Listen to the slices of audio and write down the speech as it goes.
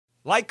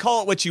Like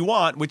Call It What You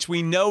Want, which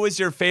we know is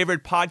your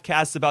favorite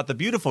podcast about the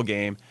beautiful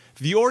game,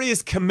 Vuori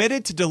is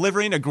committed to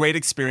delivering a great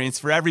experience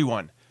for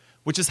everyone,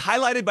 which is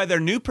highlighted by their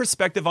new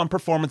perspective on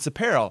performance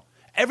apparel.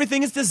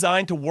 Everything is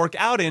designed to work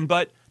out in,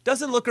 but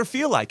doesn't look or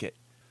feel like it.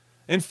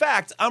 In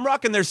fact, I'm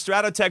rocking their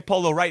Stratotech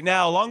polo right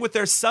now, along with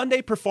their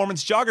Sunday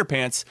Performance jogger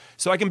pants,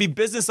 so I can be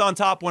business on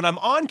top when I'm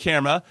on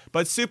camera,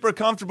 but super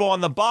comfortable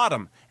on the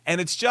bottom. And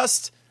it's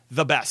just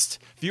the best.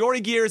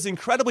 Vuori gear is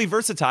incredibly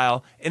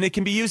versatile, and it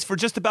can be used for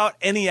just about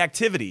any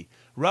activity.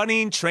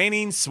 Running,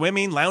 training,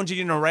 swimming,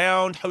 lounging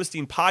around,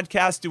 hosting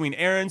podcasts, doing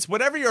errands,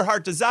 whatever your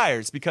heart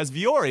desires, because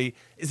Vuori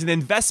is an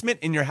investment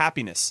in your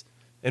happiness.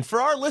 And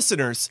for our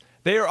listeners,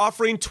 they are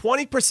offering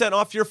 20%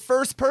 off your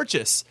first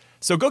purchase.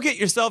 So go get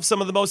yourself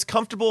some of the most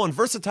comfortable and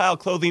versatile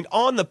clothing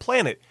on the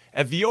planet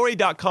at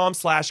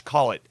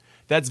vuori.com/callit.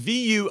 That's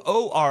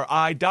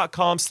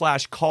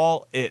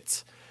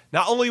VUORI.com/callit.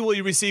 Not only will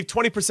you receive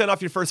 20%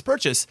 off your first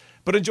purchase,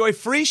 but enjoy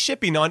free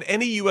shipping on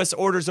any U.S.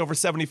 orders over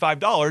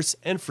 $75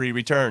 and free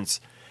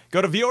returns.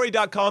 Go to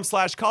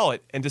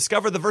vuori.com/callit and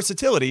discover the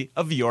versatility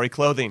of Vuori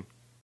clothing.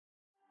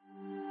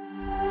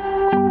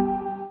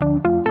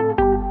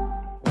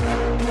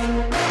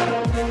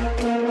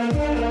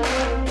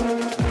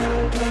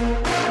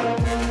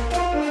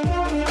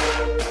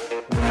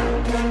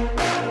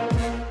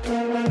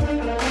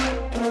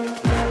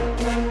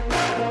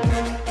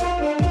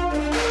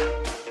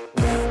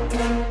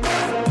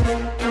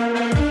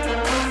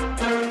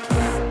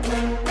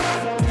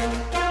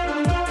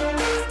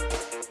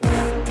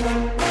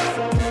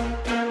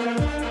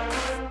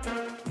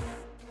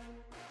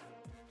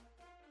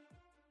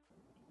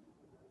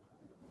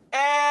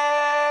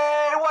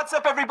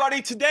 What's up,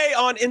 everybody? Today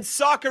on In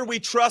Soccer We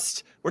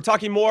Trust, we're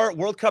talking more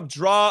World Cup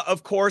draw,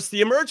 of course,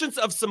 the emergence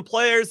of some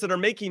players that are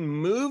making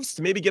moves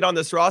to maybe get on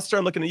this roster.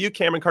 I'm looking at you,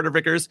 Cameron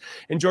Carter-Vickers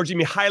and Georgi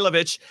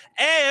Mihailovic.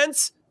 And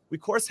we,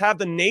 of course, have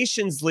the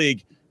Nations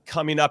League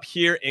coming up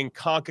here in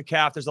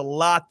CONCACAF. There's a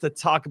lot to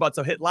talk about,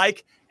 so hit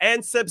like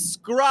and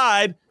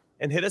subscribe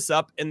and hit us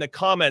up in the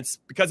comments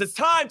because it's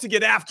time to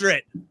get after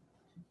it.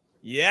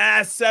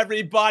 Yes,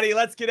 everybody,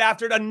 let's get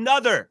after it.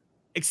 Another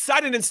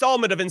exciting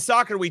installment of In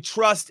Soccer We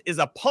Trust is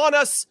upon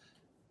us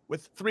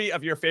with three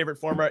of your favorite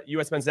former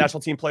U.S. men's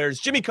national team players,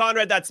 Jimmy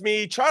Conrad, that's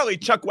me, Charlie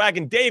Chuck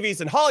Wagon Davies,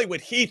 and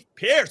Hollywood Heath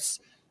Pierce.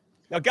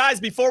 Now, guys,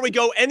 before we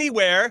go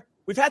anywhere,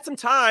 we've had some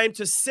time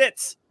to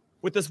sit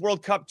with this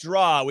World Cup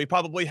draw. We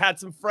probably had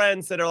some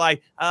friends that are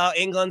like, oh,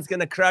 England's going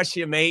to crush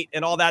you, mate,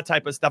 and all that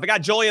type of stuff. I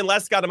got Julian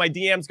Lescott in my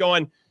DMs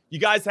going, you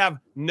guys have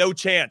no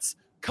chance.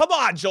 Come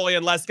on,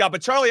 Julian Lescott.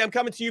 But, Charlie, I'm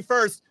coming to you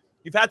first.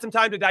 You've had some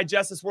time to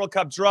digest this World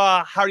Cup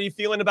draw. How are you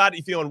feeling about it?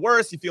 You feeling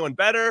worse? You feeling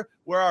better?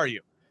 Where are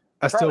you?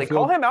 Charlie,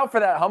 call him out for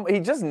that. He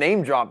just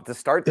name dropped to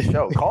start the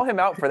show. Call him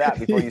out for that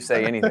before you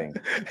say anything.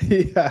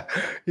 Yeah,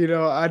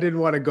 I didn't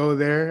want to go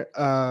there.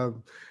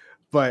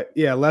 But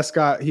yeah,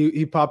 Lescott,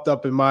 he popped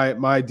up in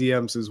my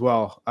DMs as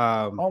well.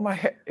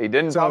 He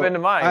didn't pop into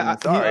mine.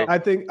 Sorry. I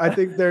think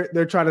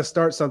they're trying to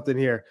start something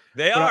here.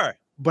 They are.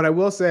 But I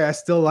will say I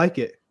still like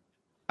it.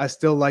 I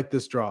still like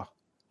this draw.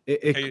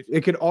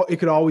 It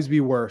could always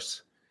be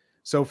worse.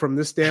 So from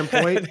this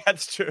standpoint,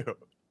 that's true.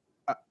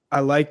 I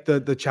like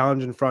the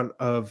challenge in front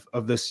of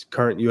this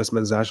current U.S.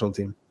 men's national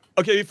team.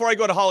 Okay, before I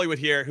go to Hollywood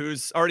here,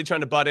 who's already trying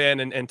to butt in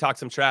and talk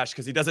some trash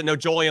because he doesn't know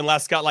Julian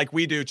Lescott like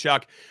we do,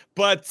 Chuck.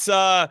 But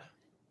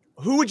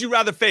who would you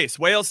rather face?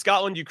 Wales,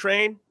 Scotland,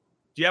 Ukraine?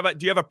 Do you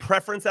have a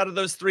preference out of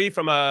those three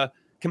from a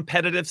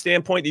competitive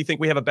standpoint that you think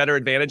we have a better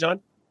advantage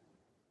on?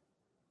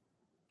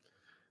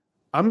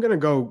 I'm gonna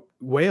go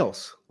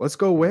Wales. Let's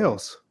go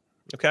Wales.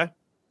 Okay.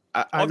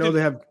 I know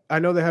they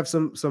have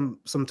some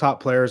top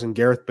players, and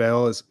Gareth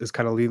Bale is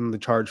kind of leading the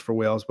charge for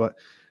Wales, but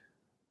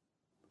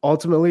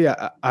ultimately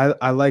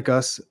I like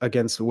us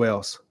against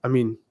Wales. I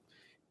mean,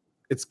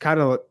 it's kind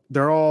of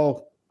they're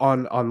all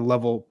on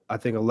level, I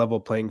think, a level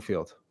playing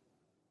field.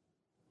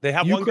 They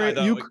have one guy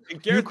though.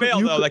 Gareth Bale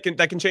though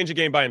that can change a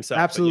game by himself.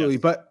 Absolutely.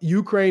 But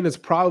Ukraine is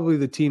probably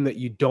the team that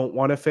you don't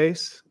want to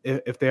face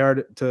if they are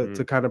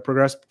to kind of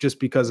progress, just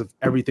because of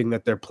everything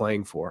that they're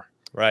playing for.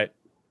 Right.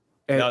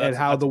 And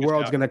how the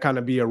world's going to kind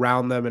of be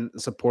around them and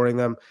supporting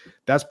them.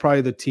 That's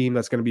probably the team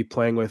that's going to be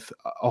playing with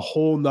a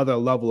whole nother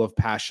level of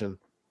passion,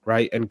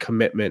 right, and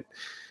commitment.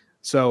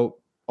 So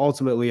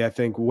ultimately, I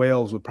think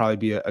Wales would probably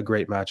be a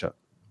great matchup.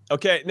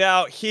 Okay,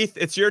 now, Heath,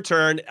 it's your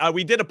turn.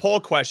 We did a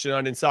poll question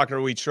on In Soccer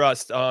We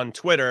Trust on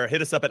Twitter.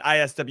 Hit us up at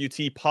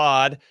ISWT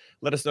Pod.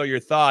 Let us know your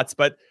thoughts.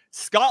 But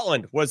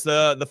Scotland was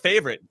the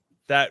favorite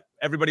that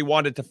everybody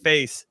wanted to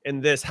face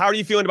in this. How are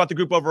you feeling about the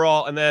group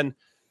overall? And then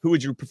who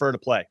would you prefer to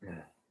play?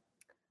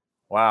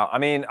 Wow. I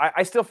mean,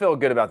 I still feel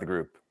good about the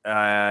group,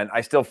 and I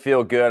still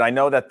feel good. I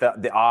know that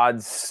the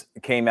odds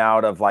came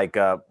out of like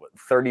a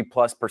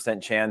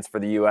 30+% chance for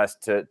the U.S.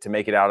 to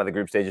make it out of the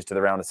group stages to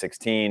the round of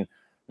 16.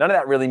 None of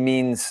that really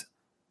means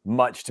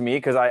much to me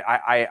because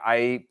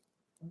I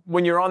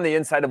when you're on the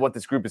inside of what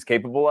this group is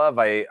capable of,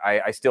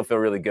 I still feel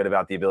really good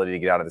about the ability to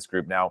get out of this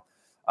group. Now,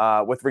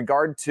 with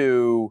regard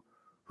to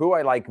who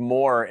I like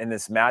more in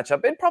this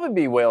matchup, it'd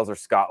probably be Wales or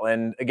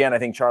Scotland. Again, I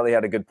think Charlie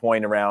had a good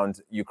point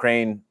around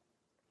Ukraine,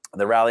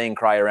 the rallying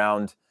cry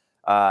around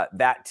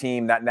that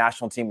team, that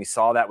national team. We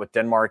saw that with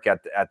Denmark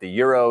at the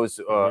Euros,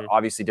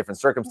 obviously different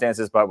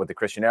circumstances, but with the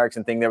Christian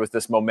Eriksen thing, there was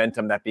this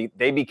momentum that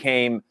they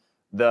became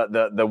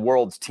the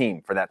world's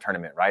team for that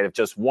tournament, right? Of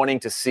just wanting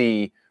to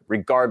see,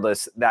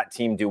 regardless, that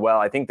team do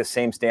well. I think the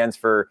same stands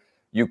for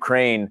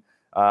Ukraine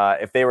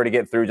if they were to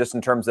get through, just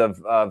in terms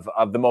of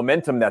the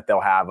momentum that they'll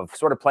have of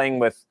sort of playing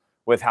with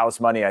house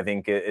money. I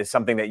think is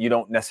something that you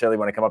don't necessarily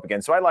want to come up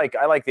against. So I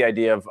like the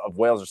idea of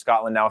Wales or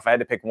Scotland. Now, if I had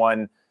to pick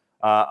one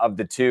of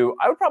the two,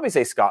 I would probably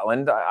say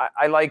Scotland.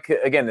 I like,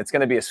 again, it's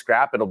going to be a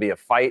scrap. It'll be a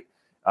fight.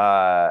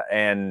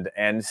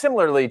 And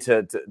similarly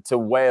to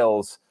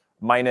Wales,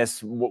 minus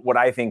what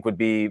I think would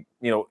be,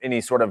 any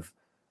sort of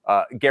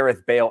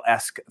Gareth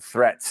Bale-esque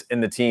threats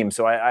in the team.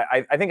 So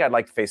I think I'd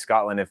like to face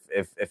Scotland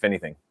if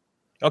anything.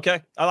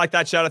 Okay. I like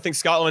that shout. I think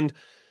Scotland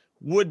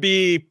would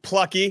be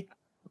plucky,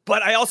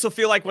 but I also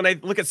feel like when I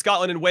look at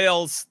Scotland and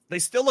Wales, they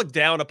still look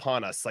down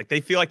upon us. Like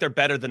they feel like they're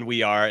better than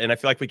we are. And I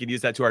feel like we could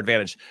use that to our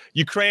advantage.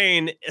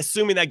 Ukraine,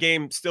 assuming that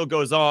game still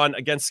goes on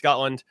against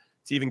Scotland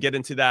to even get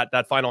into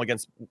that final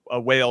against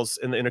Wales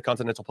in the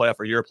Intercontinental Playoff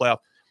or Euro Playoff,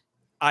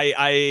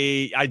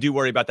 I do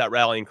worry about that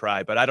rallying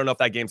cry, but I don't know if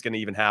that game's going to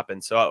even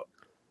happen. So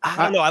I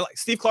don't know. I like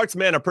Steve Clark's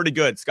men are pretty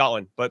good,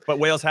 Scotland, but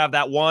Wales have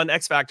that one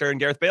X factor in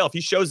Gareth Bale. If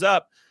he shows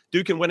up,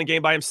 Duke can win a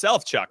game by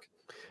himself, Chuck.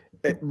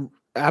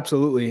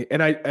 Absolutely.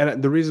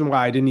 And the reason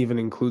why I didn't even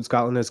include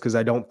Scotland is because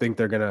I don't think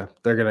they're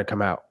gonna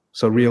come out.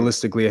 So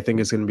realistically, I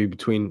think it's gonna be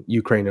between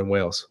Ukraine and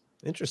Wales.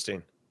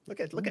 Interesting. Look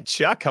at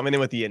Chuck coming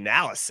in with the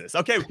analysis.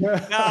 Okay,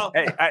 now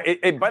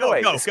by the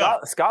way,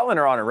 Scotland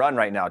are on a run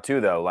right now too,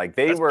 though. Like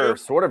they were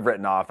sort of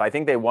written off. I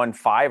think they won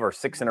 5 or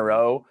 6 in a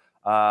row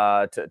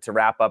to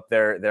wrap up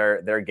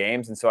their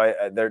games, and so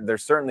they're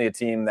certainly a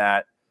team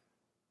that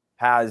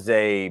has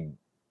a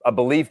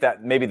belief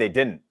that maybe they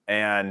didn't,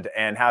 and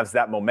has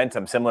that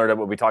momentum similar to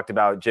what we talked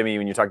about, Jimmy,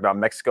 when you talked about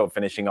Mexico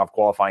finishing off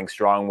qualifying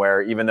strong,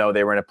 where even though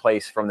they were in a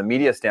place from the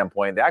media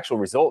standpoint, the actual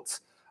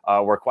results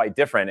were quite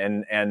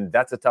different, and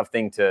that's a tough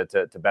thing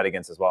to bet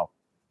against as well.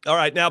 All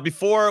right, now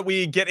before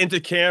we get into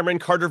Cameron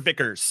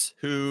Carter-Vickers,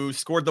 who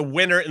scored the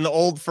winner in the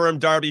Old Firm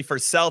Derby for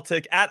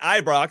Celtic at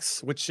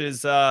Ibrox, which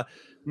is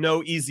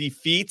no easy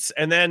feat,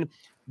 and then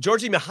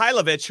Georgi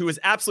Mihailovic, who was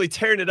absolutely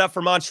tearing it up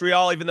for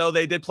Montreal, even though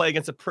they did play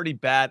against a pretty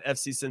bad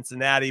FC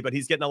Cincinnati, but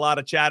he's getting a lot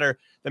of chatter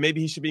that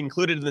maybe he should be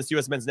included in this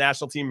U.S. men's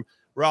national team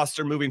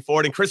roster moving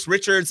forward. And Chris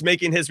Richards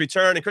making his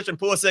return, and Christian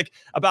Pulisic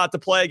about to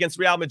play against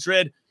Real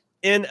Madrid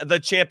in the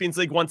Champions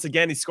League once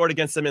again. He scored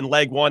against them in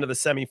leg 1 of the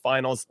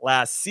semifinals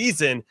last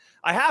season.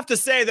 I have to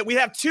say that we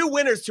have 2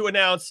 winners to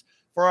announce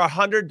for our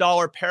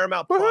 $100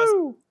 Paramount Plus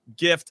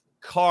gift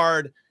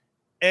card.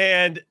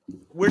 And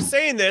we're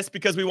saying this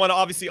because we want to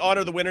obviously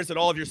honor the winners and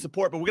all of your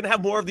support, but we're going to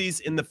have more of these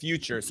in the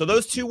future. So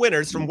those 2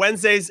 winners from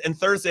Wednesdays and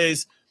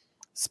Thursdays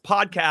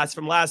podcast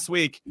from last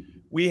week,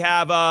 we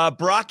have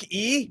Brock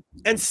E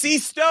and C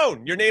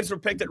Stone. Your names were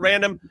picked at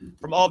random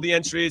from all of the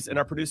entries, and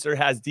our producer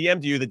has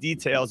DM'd you the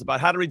details about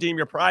how to redeem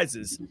your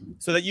prizes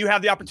so that you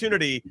have the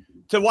opportunity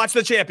to watch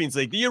the Champions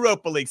League, the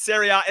Europa League,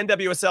 Serie A,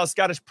 NWSL,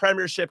 Scottish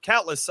Premiership,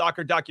 countless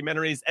soccer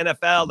documentaries,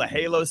 NFL, the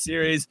Halo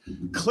series,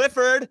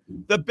 Clifford,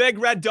 the big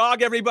red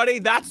dog, everybody.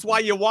 That's why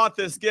you want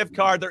this gift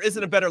card. There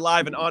isn't a better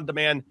live and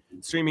on-demand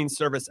streaming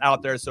service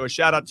out there. So a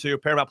shout out to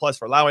Paramount Plus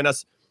for allowing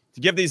us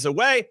to give these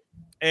away,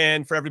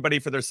 and for everybody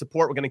for their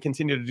support. We're going to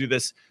continue to do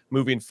this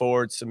moving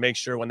forward. So make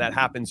sure when that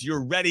happens,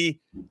 you're ready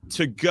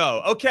to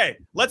go. Okay,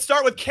 let's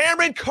start with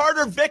Cameron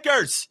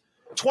Carter-Vickers,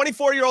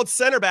 24-year-old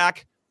center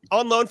back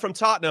on loan from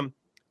Tottenham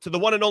to the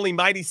one and only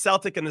mighty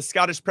Celtic in the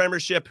Scottish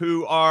Premiership,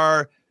 who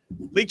are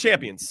league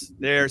champions.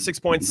 They're 6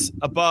 points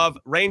above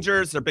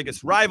Rangers, their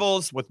biggest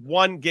rivals, with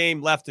 1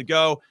 game left to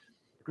go.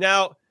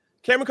 Now,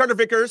 Cameron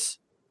Carter-Vickers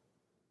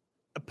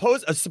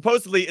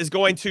supposedly is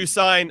going to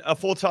sign a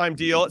full-time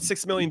deal at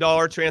 $6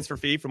 million transfer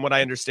fee, from what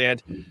I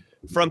understand,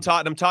 from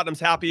Tottenham. Tottenham's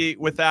happy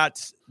with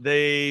that.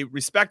 They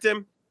respect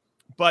him,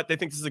 but they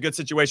think this is a good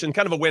situation,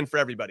 kind of a win for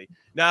everybody.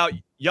 Now,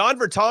 Jan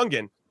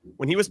Vertonghen,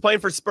 when he was playing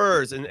for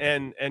Spurs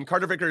and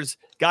Carter-Vickers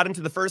got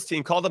into the first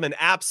team, called him an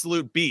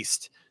absolute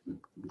beast. When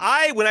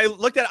I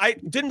looked at it, I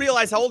didn't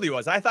realize how old he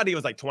was. I thought he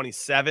was like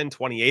 27,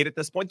 28 at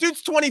this point.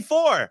 Dude's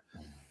 24.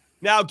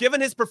 Now, given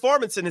his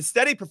performance and his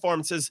steady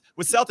performances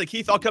with Celtic,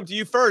 Heath, I'll come to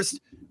you first.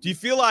 Do you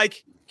feel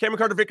like Cameron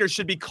Carter-Vickers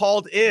should be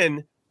called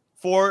in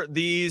for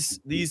these?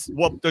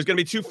 Well, there's going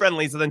to be 2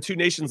 friendlies and then 2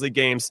 Nations League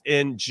games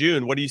in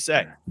June. What do you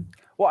say?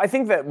 Well, I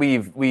think that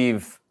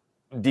we've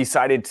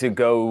decided to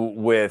go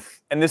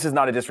with, and this is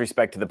not a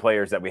disrespect to the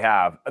players that we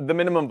have, the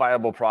minimum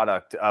viable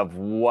product of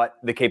what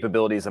the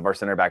capabilities of our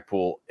center back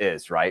pool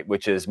is, right?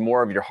 Which is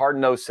more of your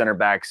hard-nosed center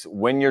backs,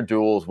 win your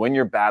duels, win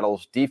your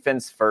battles,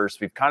 defense first.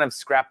 We've kind of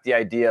scrapped the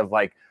idea of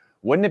like,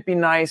 wouldn't it be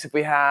nice if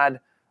we had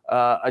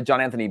a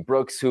John Anthony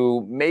Brooks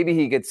who maybe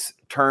he gets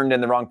turned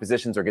in the wrong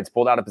positions or gets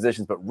pulled out of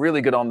positions, but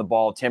really good on the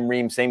ball. Tim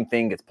Ream, same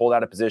thing, gets pulled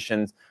out of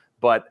positions,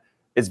 but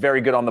is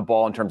very good on the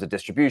ball in terms of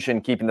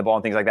distribution, keeping the ball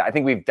and things like that. I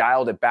think we've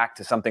dialed it back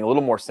to something a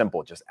little more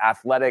simple, just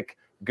athletic,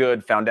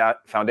 good,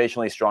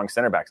 foundationally strong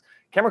center backs.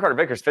 Cameron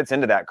Carter-Vickers fits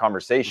into that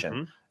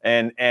conversation.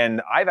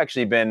 And I've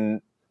actually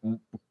been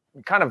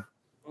kind of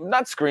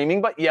not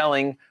screaming, but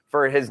yelling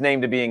for his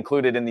name to be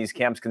included in these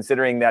camps,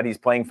 considering that he's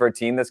playing for a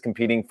team that's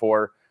competing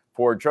for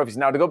trophies.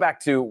 Now, to go back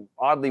to,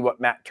 oddly,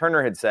 what Matt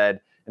Turner had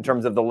said in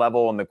terms of the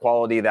level and the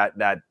quality that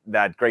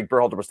Greg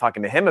Berhalter was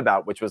talking to him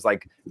about, which was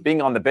like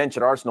being on the bench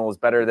at Arsenal is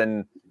better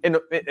than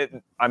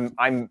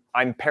I'm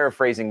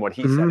paraphrasing what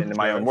he said into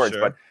my own words,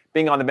 but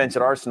being on the bench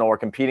at Arsenal or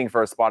competing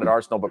for a spot at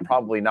Arsenal, but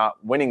probably not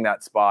winning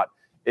that spot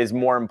is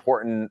more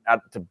important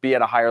to be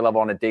at a higher level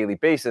on a daily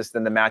basis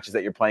than the matches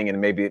that you're playing in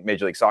maybe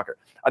Major League Soccer.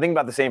 I think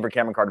about the same for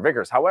Cameron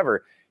Carter-Vickers.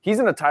 However, he's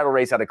in a title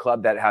race at a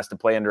club that has to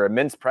play under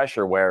immense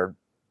pressure where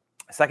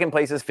second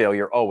place is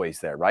failure always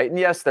there, right? And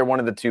yes, they're one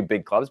of the two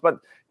big clubs, but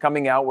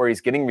coming out where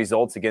he's getting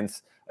results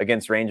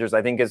against Rangers,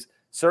 I think is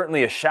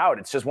certainly a shout.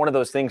 It's just one of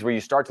those things where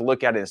you start to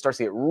look at it and it starts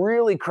to get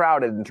really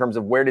crowded in terms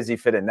of where does he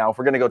fit in. Now, if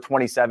we're going to go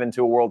 27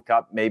 to a World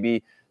Cup,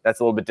 maybe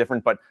that's a little bit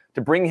different, but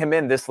to bring him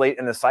in this late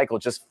in the cycle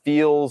just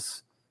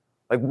feels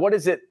like, what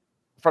is it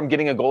from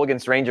getting a goal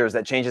against Rangers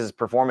that changes his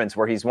performance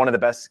where he's one of the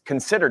best,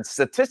 considered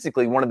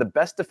statistically one of the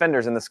best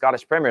defenders in the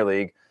Scottish Premier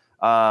League?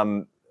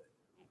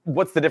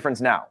 What's the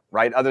difference now,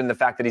 right? Other than the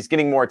fact that he's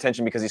getting more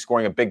attention because he's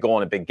scoring a big goal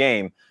in a big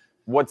game.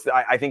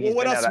 I think he's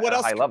been at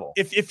a high level.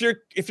 If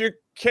you're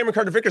Cameron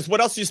Carter-Vickers,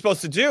 what else are you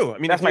supposed to do? I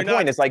mean, that's my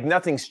point. It's like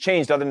nothing's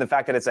changed other than the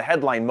fact that it's a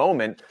headline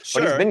moment,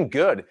 but he's been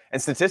good. And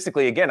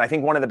statistically, again, I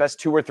think one of the best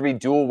 2 or 3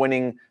 dual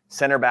winning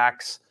center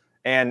backs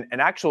and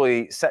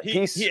actually set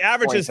piece. He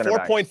averages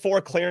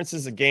 4.4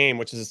 clearances a game,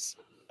 which is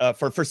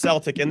for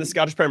Celtic in the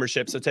Scottish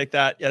Premiership. So take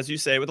that, as you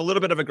say, with a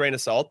little bit of a grain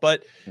of salt,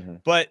 but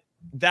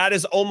that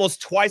is almost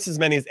twice as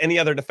many as any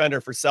other defender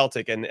for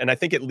Celtic. And I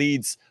think it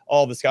leads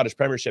all the Scottish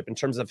Premiership in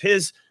terms of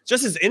his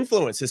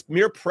influence, his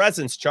mere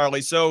presence, Charlie.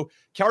 So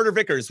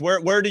Carter-Vickers,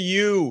 where do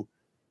you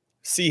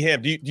see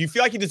him? Do you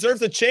feel like he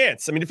deserves a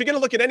chance? I mean, if you're going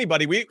to look at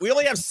anybody, we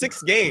only have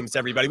 6 games,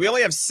 everybody. We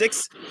only have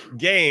 6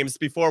 games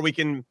before we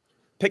can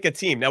pick a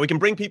team. Now, we can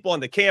bring people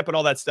into camp and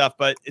all that stuff,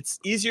 but it's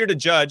easier to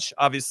judge,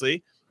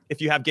 obviously,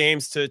 if you have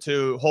games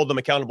to hold them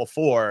accountable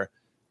for.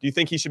 Do you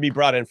think he should be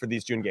brought in for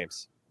these June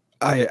games?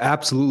 I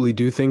absolutely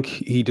do think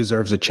he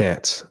deserves a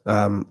chance.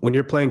 When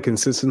you're playing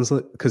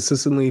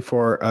consistently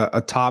for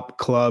a top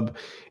club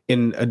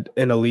in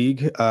a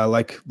league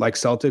like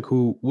Celtic,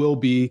 who will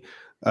be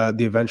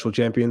the eventual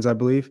champions, I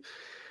believe.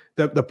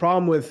 The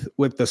problem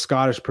with the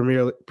Scottish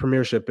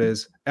Premiership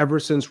is ever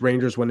since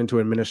Rangers went into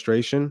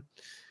administration,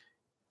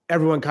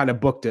 everyone kind of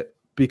booked it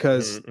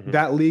because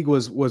that league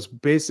was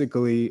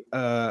basically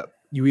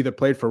you either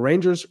played for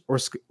Rangers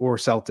or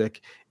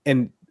Celtic,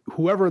 and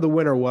whoever the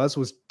winner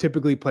was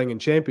typically playing in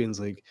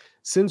Champions League.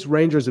 Since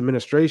Rangers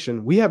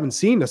administration, we haven't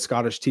seen a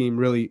Scottish team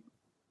really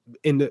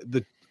in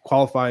the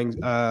qualifying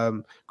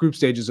group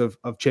stages of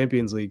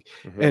Champions League.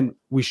 And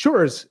we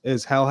sure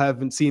as hell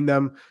haven't seen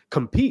them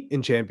compete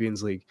in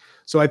Champions League.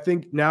 So I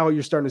think now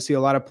you're starting to see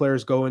a lot of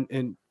players go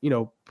and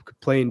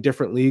play in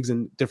different leagues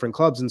and different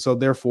clubs. And so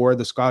therefore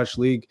the Scottish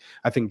League,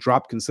 I think,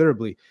 dropped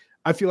considerably.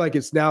 I feel like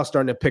it's now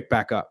starting to pick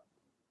back up.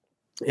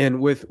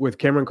 And with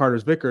Cameron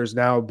Carter-Vickers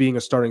now being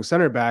a starting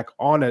center back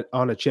on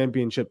a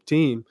championship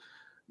team,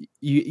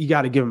 you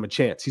got to give him a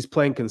chance. He's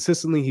playing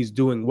consistently. He's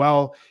doing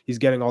well. He's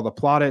getting all the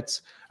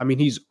plaudits. I mean,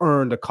 he's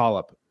earned a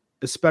call-up,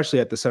 especially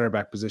at the center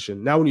back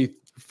position. Now, when you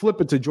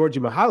flip it to Djordje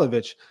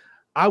Mihailovic,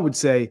 I would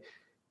say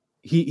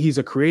he's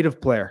a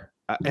creative player.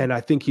 And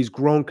I think he's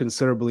grown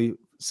considerably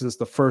since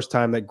the first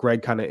time that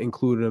Greg kind of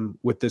included him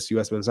with this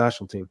U.S. men's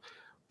national team.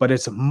 But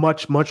it's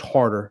much, much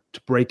harder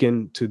to break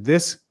into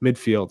this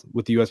midfield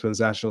with the U.S. men's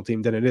national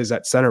team than it is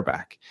at center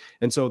back.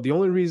 And so the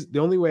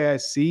only way I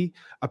see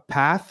a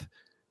path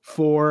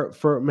for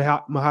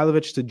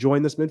Mihailovic to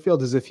join this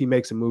midfield is if he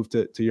makes a move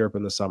to Europe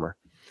in the summer.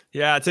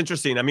 Yeah, it's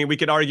interesting. I mean, we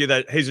could argue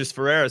that Jesus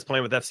Ferreira is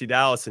playing with FC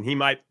Dallas, and he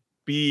might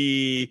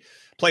be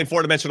playing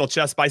 4-dimensional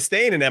chess by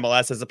staying in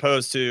MLS as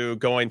opposed to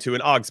going to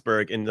an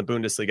Augsburg in the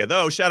Bundesliga.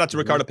 Though, shout out to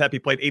Ricardo Pepi,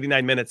 played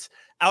 89 minutes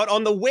out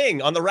on the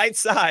wing on the right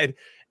side.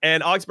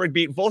 And Augsburg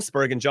beat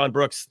Wolfsburg and John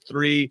Brooks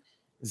 3-0.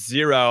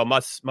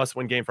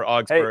 Must-win game for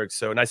Augsburg. Hey.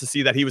 So nice to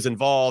see that he was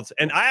involved.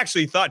 And I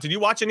actually thought, did you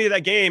watch any of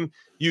that game,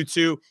 you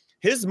two?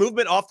 His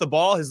movement off the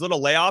ball, his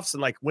little layoffs,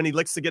 and like when he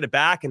looks to get it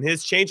back, and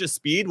his change of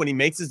speed when he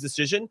makes his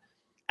decision.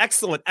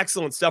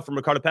 Excellent stuff from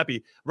Ricardo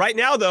Pepi. Right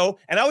now, though,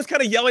 and I was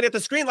kind of yelling at the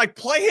screen, like,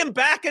 play him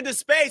back into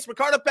space.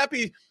 Ricardo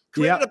Pepi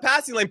created a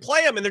passing lane.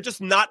 Play him, and they're just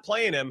not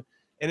playing him.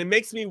 And it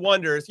makes me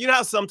wonder, you know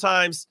how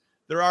sometimes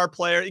there are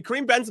players,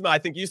 Karim Benzema, I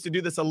think, used to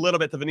do this a little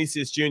bit to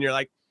Vinicius Jr.,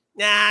 like,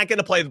 nah, I'm going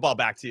to play the ball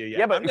back to you yet.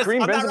 Yeah, but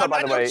Karim Benzema,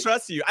 by the way.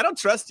 I don't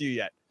trust you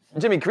yet.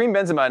 Jimmy, Karim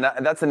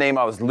Benzema, that's the name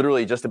I was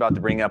literally just about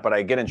to bring up, but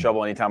I get in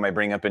trouble anytime I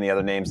bring up any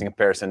other names in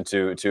comparison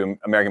to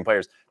American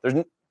players.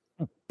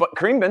 But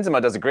Karim Benzema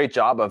does a great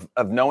job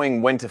of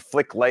knowing when to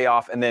flick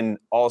layoff and then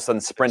all of a sudden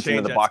sprint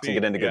into the box and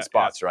get into good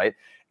spots, right?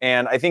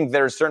 And I think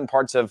there's certain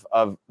parts of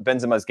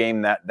Benzema's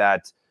game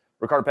that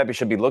Ricardo Pepi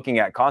should be looking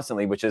at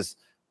constantly, which is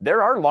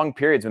there are long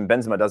periods when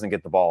Benzema doesn't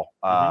get the ball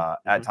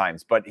at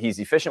times, but he's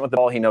efficient with the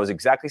ball. He knows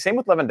exactly. Same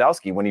with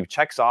Lewandowski. When he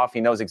checks off,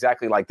 he knows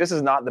exactly like, this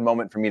is not the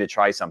moment for me to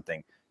try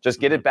something. Just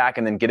get it back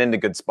and then get into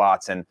good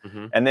spots. And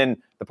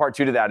then the part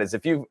two to that is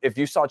if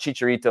you saw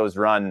Chicharito's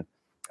run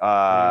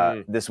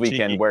this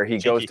weekend, where he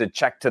goes to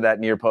check to that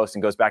near post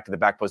and goes back to the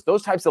back post,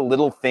 those types of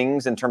little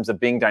things in terms of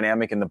being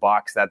dynamic in the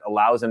box that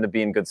allows him to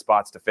be in good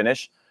spots to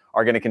finish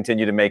are going to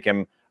continue to make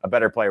him a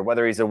better player,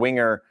 whether he's a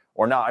winger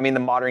or not. I mean, the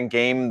modern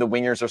game, the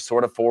wingers are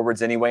sort of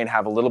forwards anyway and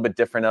have a little bit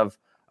different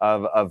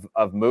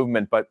of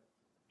movement. But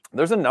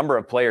there's a number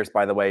of players,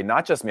 by the way,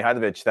 not just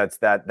Mihailovic,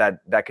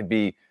 that could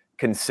be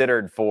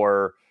considered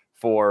for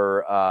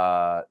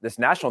this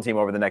national team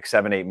over the next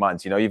 7-8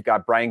 months. You know, you've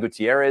got Brian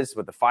Gutierrez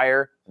with the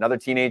Fire, another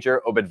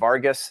teenager, Obed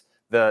Vargas,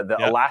 the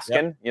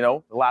Alaskan,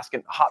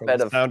 Alaskan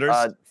hotbed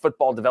of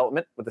football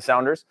development with the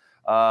Sounders.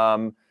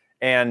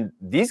 And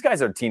these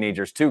guys are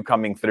teenagers too,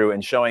 coming through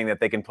and showing that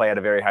they can play at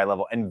a very high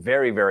level and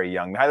very, very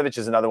young. Mihailovic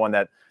is another one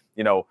that,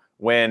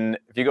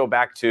 if you go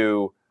back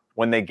to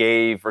when they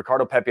gave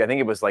Ricardo Pepi, I think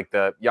it was like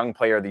the Young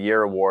Player of the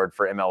Year award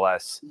for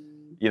MLS.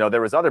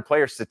 There was other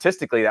players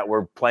statistically that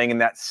were playing in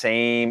that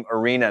same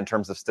arena in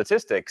terms of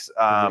statistics.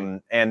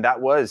 And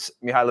that was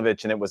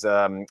Mihailovic, and it was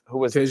who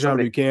was Tejan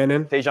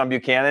Buchanan. Tejan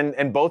Buchanan,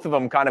 and both of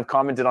them kind of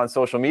commented on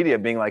social media,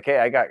 being like, "Hey,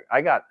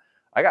 I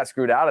got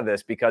screwed out of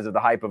this because of the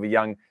hype of a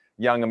young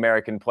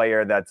American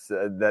player that's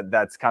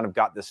kind of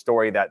got the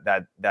story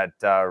that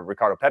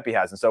Ricardo Pepi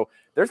has." And so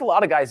there's a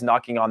lot of guys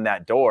knocking on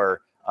that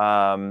door.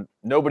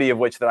 Nobody of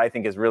which that I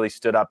think has really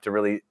stood up to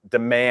really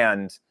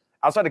demand,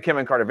 outside of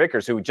Kevin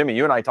Carter-Vickers, who, Jimmy,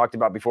 you and I talked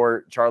about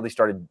before Charlie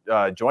started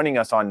joining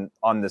us on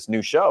this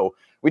new show.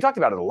 We talked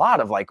about it a lot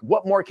of like,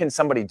 what more can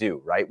somebody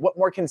do, right? What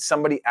more can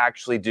somebody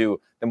actually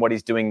do than what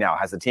he's doing now?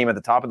 Has the team at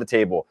the top of the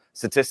table,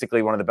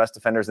 statistically one of the best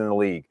defenders in the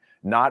league,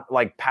 not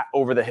like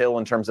over the hill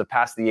in terms of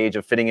past the age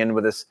of fitting in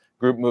with this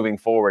group moving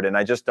forward. And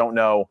I just don't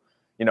know,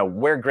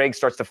 where Greg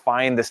starts to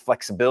find this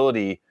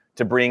flexibility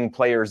to bring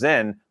players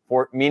in,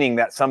 for meaning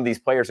that some of these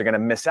players are going to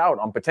miss out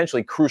on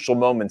potentially crucial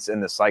moments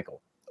in this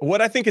cycle. What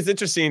I think is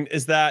interesting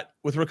is that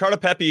with Ricardo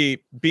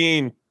Pepi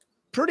being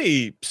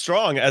pretty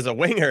strong as a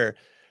winger,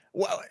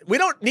 well, we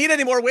don't need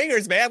any more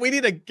wingers, man. We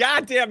need a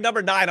goddamn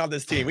number 9 on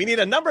this team. We need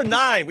a number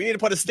 9. We need to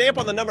put a stamp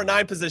on the number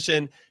 9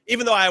 position,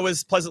 even though I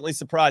was pleasantly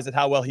surprised at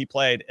how well he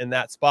played in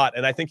that spot.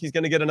 And I think he's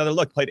going to get another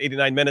look. Played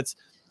 89 minutes.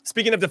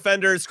 Speaking of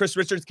defenders, Chris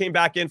Richards came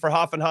back in for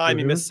Hoffenheim.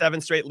 He missed 7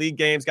 straight league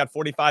games, got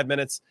 45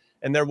 minutes,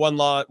 and their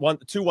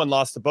 2-1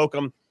 loss to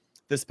Bochum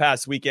this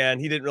past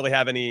weekend. He didn't really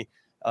have any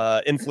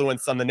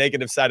influence on the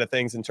negative side of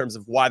things in terms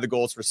of why the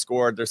goals were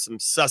scored. There's some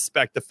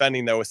suspect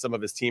defending, though, with some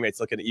of his teammates.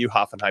 Looking at you,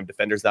 Hoffenheim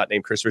defenders, not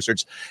named Chris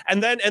Richards.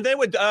 And then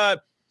with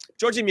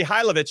Georgi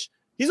Mihailovic,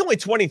 he's only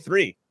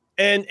 23.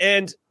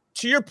 And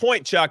to your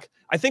point, Chuck,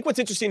 I think what's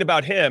interesting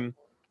about him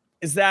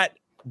is that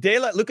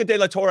Luca De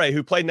La Torre,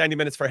 who played 90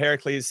 minutes for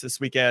Heracles this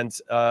weekend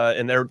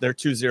in their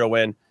 2-0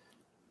 win,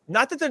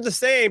 not that they're the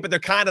same, but they're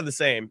kind of the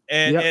same.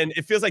 And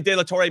it feels like De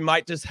La Torre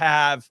might just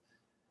have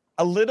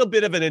a little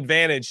bit of an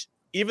advantage,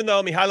 even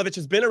though Mihailovic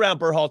has been around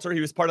Berhalter.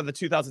 He was part of the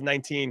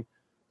 2019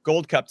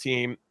 Gold Cup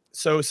team.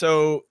 So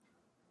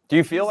do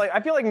you feel like, I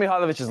feel like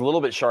Mihailovic is a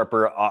little bit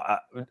sharper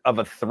of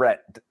a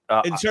threat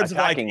in terms of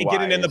like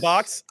getting in the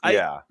box?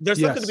 There's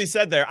something to be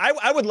said there.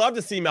 I would love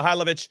to see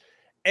Mihailovic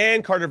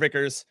and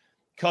Carter-Vickers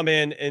come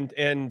in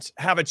and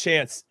have a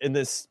chance in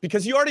this,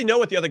 because you already know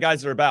what the other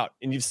guys are about,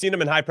 and you've seen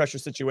them in high pressure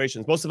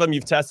situations. Most of them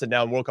you've tested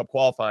now in World Cup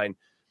qualifying.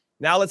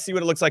 Now let's see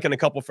what it looks like in a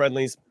couple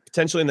friendlies,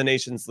 potentially in the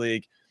Nations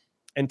League,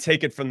 and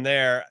take it from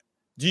there.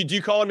 Do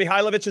you call on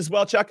Mihailovic as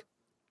well, Chuck?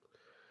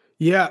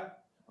 Yeah,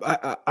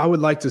 I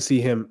would like to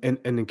see him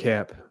in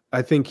camp.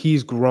 I think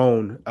he's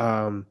grown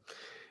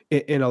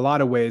in a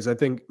lot of ways. I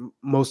think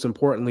most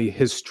importantly,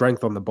 his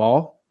strength on the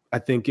ball. I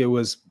think it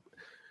was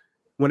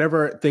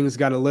whenever things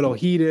got a little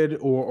heated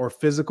or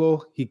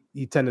physical,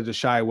 he tended to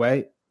shy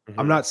away.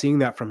 I'm not seeing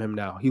that from him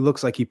now. He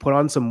looks like he put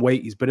on some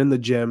weight. He's been in the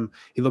gym.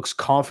 He looks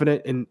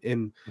confident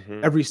in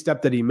every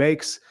step that he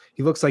makes.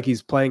 He looks like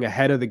he's playing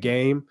ahead of the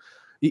game.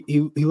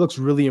 He looks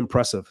really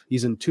impressive.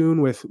 He's in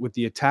tune with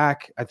the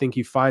attack. I think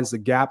he finds the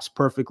gaps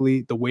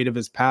perfectly, the weight of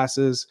his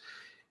passes.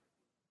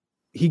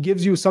 He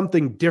gives you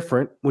something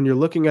different when you're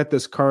looking at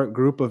this current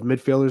group of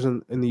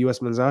midfielders in the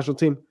U.S. men's national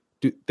team.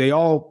 They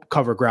all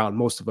cover ground,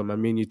 most of them. I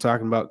mean, you're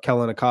talking about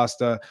Kellen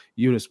Acosta,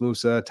 Yunus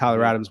Musa,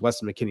 Tyler Adams,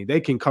 Weston McKennie. They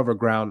can cover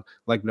ground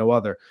like no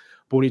other.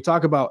 But when you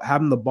talk about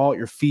having the ball at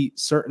your feet,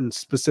 certain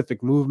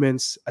specific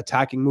movements,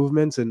 attacking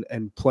movements,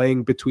 and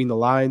playing between the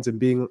lines and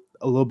being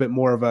a little bit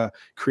more of a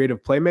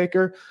creative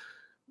playmaker,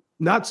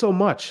 not so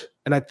much.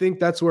 And I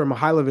think that's where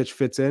Mihailovic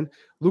fits in.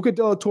 Luca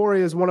De La Torre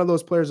is one of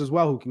those players as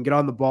well who can get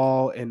on the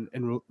ball and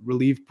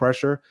relieve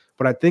pressure.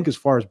 But I think as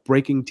far as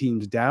breaking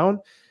teams down,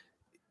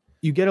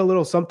 you get a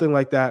little something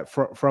like that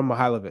from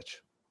Mihailovic.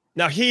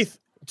 Now, Heath,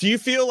 do you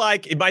feel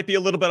like it might be a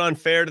little bit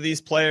unfair to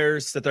these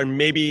players that they're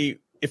maybe,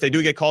 if they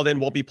do get called in,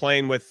 won't be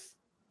playing with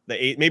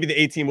maybe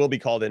the A team will be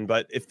called in,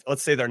 but if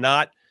let's say they're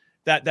not,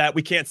 that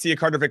we can't see a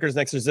Carter-Vickers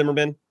next to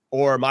Zimmerman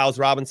or Miles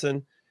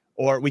Robinson,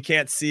 or we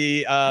can't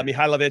see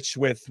Mihailovic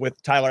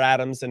with Tyler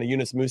Adams and a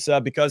Yunus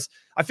Musa, because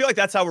I feel like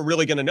that's how we're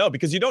really going to know,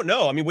 because you don't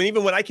know. I mean,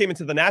 when I came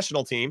into the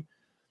national team,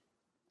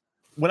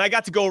 when I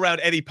got to go around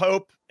Eddie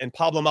Pope and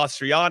Pablo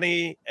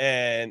Mastroianni,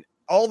 and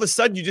all of a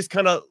sudden you just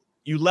kind of,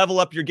 you level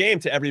up your game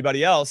to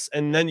everybody else,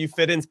 and then you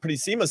fit in pretty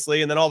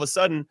seamlessly. And then all of a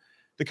sudden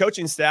the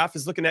coaching staff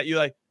is looking at you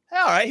like, hey,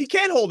 all right, he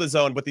can hold his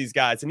own with these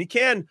guys, and he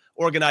can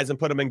organize and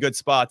put them in good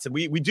spots. And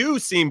we do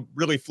seem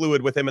really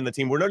fluid with him in the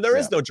team, where there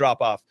is no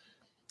drop off.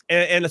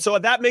 And so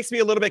that makes me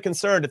a little bit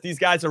concerned if these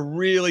guys are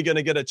really going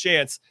to get a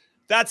chance.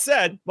 That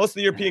said, most of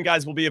the European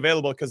guys will be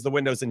available because the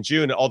window's in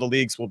June and all the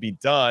leagues will be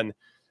done.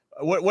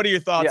 What are your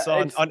thoughts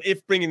on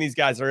if bringing these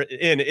guys are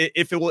in,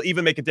 if it will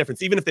even make a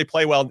difference, even if they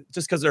play well,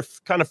 just because they're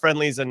kind of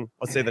friendlies, and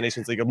let's say the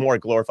Nations League are more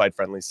glorified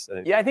friendlies?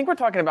 Yeah, I think we're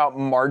talking about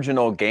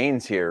marginal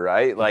gains here,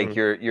 right? Like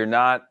you're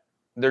not.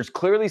 There's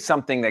clearly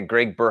something that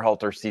Greg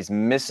Berhalter sees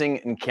missing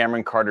in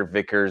Cameron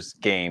Carter-Vickers'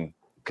 game,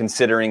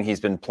 considering he's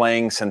been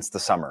playing since the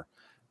summer.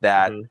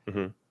 That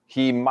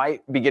he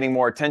might be getting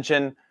more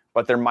attention,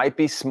 but there might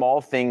be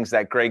small things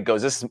that Greg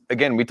goes. This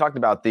again, we talked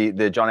about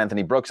the John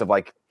Anthony Brooks of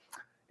like.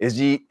 Is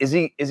he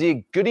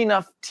a good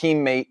enough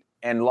teammate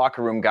and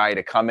locker room guy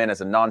to come in as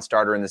a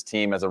non-starter in this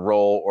team as a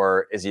role,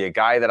 or is he a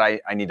guy that I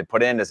need to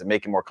put in? Does it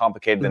make it more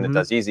complicated than it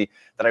does easy?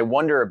 That I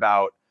wonder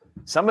about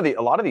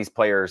a lot of these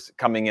players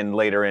coming in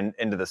later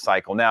into the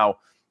cycle. Now,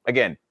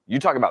 again, you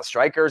talk about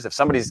strikers. If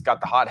somebody's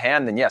got the hot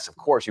hand, then yes, of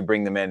course you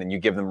bring them in and you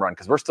give them a run,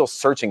 because we're still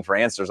searching for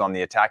answers on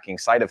the attacking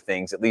side of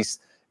things. At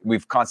least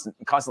we've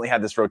constantly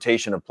had this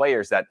rotation of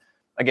players that,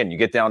 again, you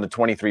get down to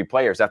 23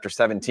 players after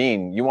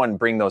 17. You want to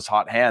bring those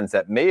hot hands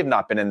that may have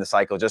not been in the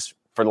cycle just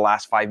for the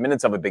last 5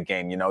 minutes of a big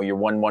game. You know, you're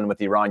 1-1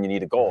 with Iran, you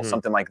need a goal,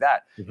 something like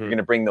that. You're going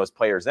to bring those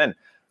players in.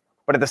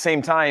 But at the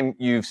same time,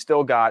 you've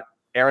still got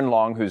Aaron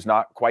Long, who's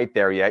not quite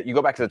there yet. You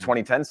go back to the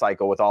 2010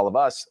 cycle with all of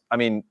us. I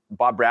mean,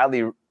 Bob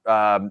Bradley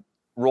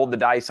rolled the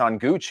dice on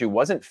Gooch, who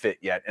wasn't fit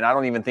yet, and I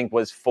don't even think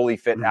was fully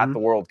fit at the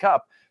World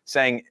Cup,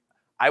 saying,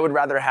 I would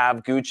rather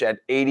have Gooch at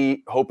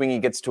 80, hoping he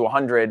gets to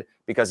 100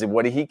 because of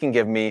what he can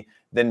give me,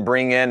 than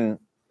bring in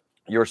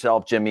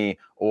yourself, Jimmy,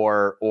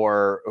 or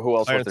who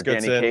else was there?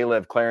 Danny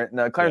Caleb,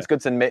 Clarence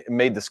Goodson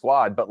made the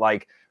squad, but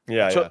like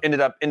ended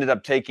up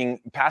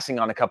passing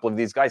on a couple of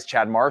these guys,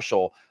 Chad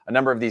Marshall, a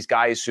number of these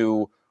guys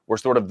who were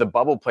sort of the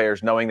bubble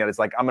players, knowing that it's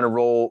like, I'm going to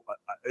roll.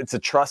 It's a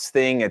trust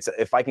thing. It's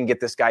if I can get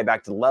this guy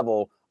back to the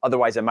level,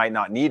 otherwise I might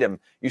not need him.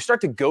 You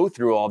start to go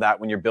through all that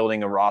when you're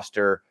building a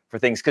roster for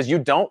things, because you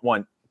don't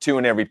want two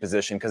in every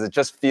position, because it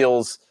just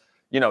feels,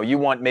 you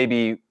want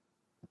maybe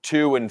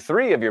 2 and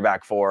 3 of your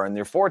back four, and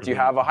your fourth, you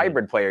have a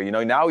hybrid player.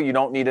 Now you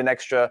don't need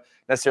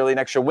necessarily an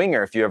extra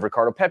winger if you have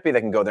Ricardo Pepi that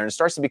can go there. And it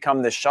starts to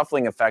become this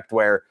shuffling effect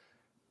where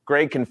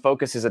Greg can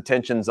focus his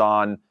attentions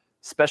on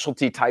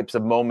specialty types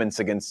of moments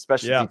against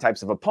specialty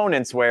types of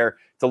opponents, where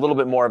it's a little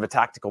bit more of a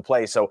tactical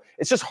play. So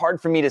it's just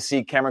hard for me to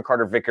see Cameron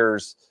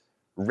Carter-Vickers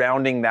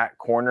rounding that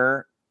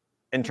corner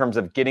in terms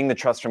of getting the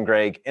trust from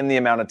Greg in the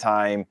amount of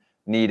time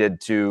needed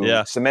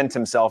to cement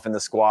himself in the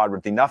squad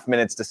with enough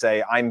minutes to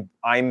say,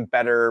 I'm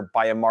better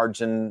by a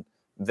margin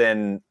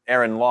than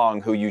Aaron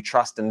Long, who you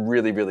trust and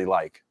really, really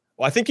like.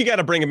 Well, I think you got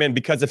to bring him in,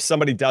 because if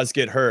somebody does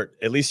get hurt,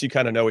 at least you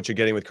kind of know what you're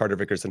getting with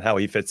Carter-Vickers and how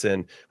he fits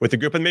in with the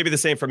group. And maybe the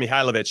same for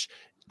Mihailovic.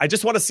 I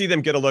just want to see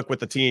them get a look with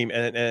the team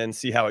and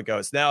see how it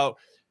goes. Now,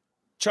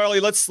 Charlie,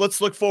 let's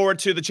look forward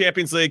to the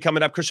Champions League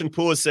coming up. Christian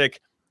Pulisic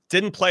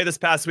didn't play this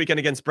past weekend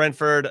against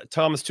Brentford.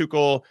 Thomas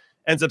Tuchel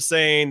ends up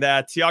saying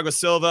that Thiago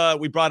Silva,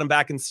 we brought him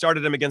back and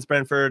started him against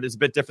Brentford, is a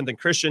bit different than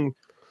Christian,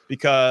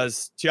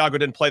 because Thiago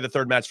didn't play the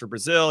third match for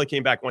Brazil. He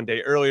came back one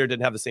day earlier,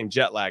 didn't have the same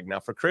jet lag. Now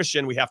for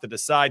Christian, we have to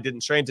decide,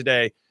 didn't train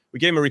today. We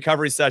gave him a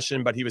recovery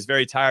session, but he was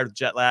very tired of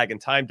jet lag and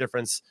time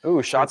difference.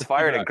 Ooh, shots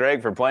fired at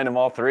Greg for playing him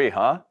all 3,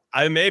 huh?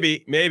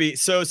 Maybe.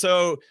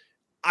 So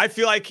I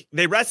feel like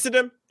they rested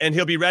him and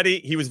he'll be ready.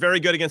 He was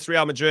very good against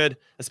Real Madrid,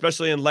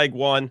 especially in leg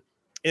 1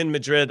 in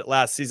Madrid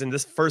last season.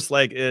 This first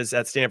leg is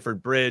at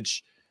Stamford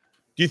Bridge.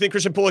 Do you think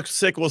Christian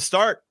Pulisic will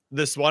start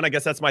this one? I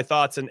guess that's my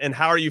thoughts. And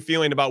how are you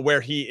feeling about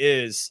where he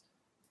is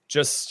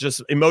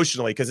just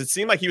emotionally? Because it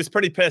seemed like he was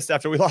pretty pissed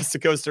after we lost to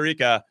Costa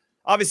Rica.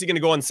 Obviously going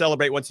to go and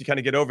celebrate once you kind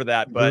of get over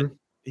that. But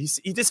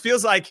he just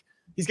feels like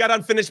he's got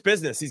unfinished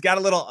business. He's got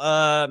a little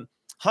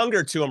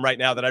hunger to him right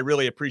now that I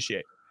really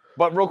appreciate.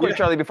 But real quick,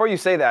 Charlie, before you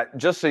say that,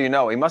 just so you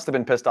know, he must have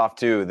been pissed off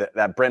too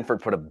that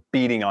Brentford put a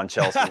beating on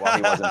Chelsea while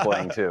he wasn't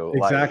playing too.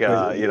 Exactly.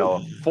 Like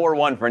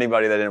 4-1 for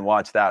anybody that didn't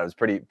watch that. It was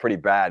pretty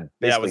bad.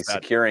 Basically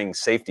securing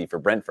safety for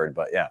Brentford,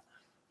 but yeah.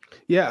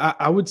 Yeah,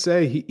 I would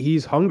say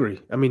he's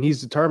hungry. I mean,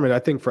 he's determined. I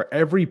think for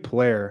every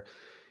player,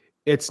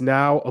 it's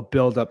now a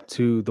build up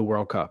to the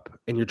World Cup,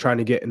 and you're trying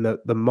to get in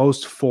the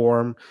most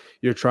form.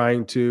 You're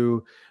trying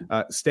to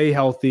stay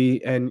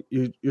healthy, and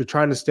you're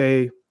trying to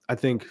stay, I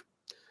think,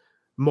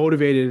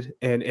 motivated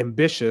and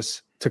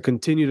ambitious to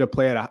continue to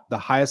play at the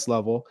highest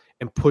level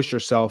and push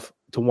yourself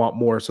to want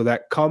more, so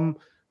that come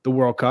the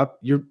World Cup,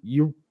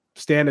 you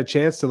stand a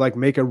chance to like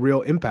make a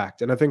real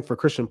impact. And I think for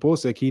Christian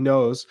Pulisic, he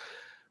knows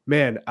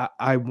man,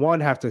 I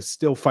have to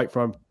still fight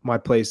for my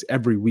place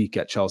every week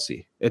at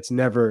Chelsea. It's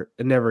never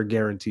a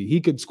guarantee. He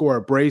could score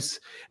a brace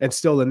and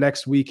still the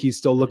next week he's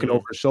still looking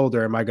over his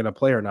shoulder. Am I going to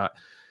play or not?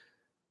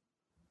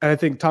 And I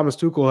think Thomas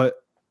Tuchel,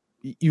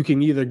 you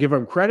can either give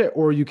him credit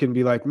or you can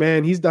be like,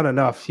 man, he's done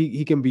enough.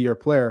 He can be your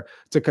player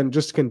to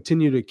just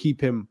continue to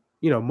keep him,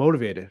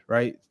 motivated,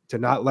 right? To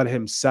not let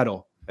him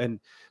settle. And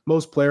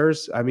most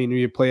players, I mean, when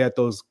you play at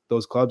those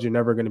clubs, you're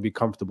never going to be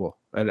comfortable.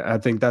 And I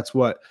think that's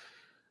what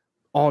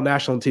all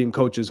national team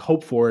coaches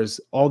hope for,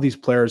 is all these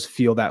players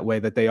feel that way,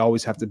 that they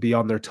always have to be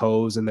on their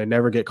toes and they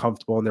never get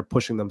comfortable and they're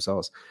pushing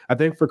themselves. I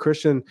think for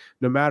Christian,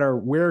 no matter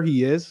where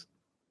he is,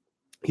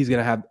 he's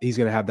gonna have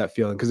that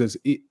feeling, because it's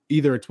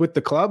either it's with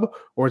the club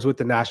or it's with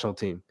the national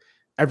team.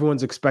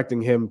 Everyone's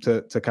expecting him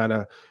to kind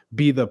of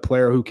be the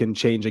player who can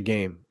change a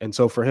game. And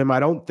so for him, I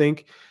don't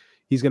think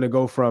he's going to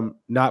go from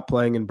not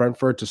playing in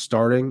Brentford to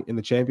starting in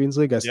the Champions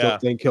League. I still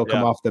think he'll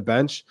come off the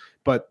bench,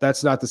 but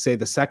that's not to say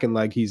the second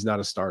leg he's not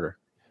a starter.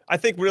 I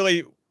think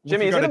really,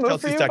 Jimmy, is it a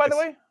move for you, by the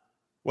way?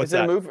 What's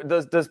that? A move?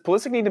 Does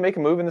Pulisic need to make a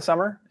move in the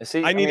summer?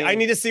 I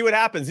need to see what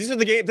happens. These are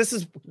the games. This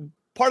is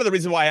part of the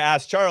reason why I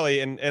asked Charlie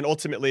and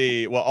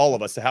ultimately, well, all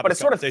of us to have. But it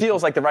sort of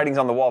feels like the writing's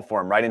on the wall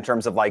for him, right? In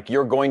terms of like,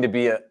 you're going to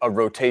be a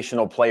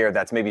rotational player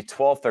that's maybe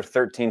 12th or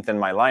 13th in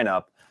my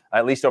lineup.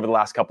 At least over the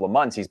last couple of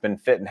months, he's been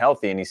fit and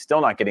healthy, and he's still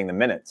not getting the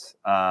minutes.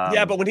 But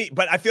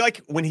I feel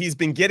like when he's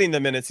been getting the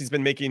minutes, he's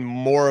been making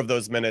more of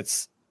those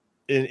minutes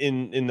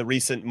in the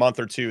recent month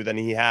or two than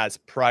he has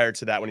prior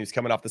to that, when he was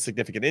coming off the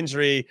significant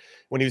injury,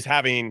 when he was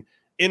having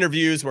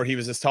interviews where he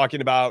was just talking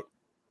about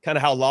kind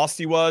of how lost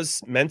he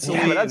was mentally.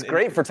 Yeah, but that's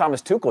great for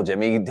Thomas Tuchel,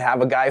 Jimmy, to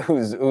have a guy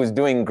who's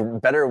doing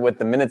better with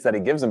the minutes that he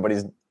gives him. But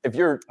if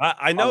you're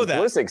I know on the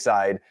that Pulisic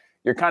side,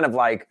 you're kind of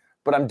like,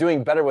 but I'm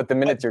doing better with the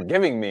minutes you're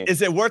giving me.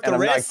 Is it worth the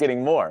risk? I'm not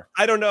getting more.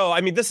 I don't know.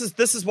 I mean, this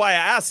is why I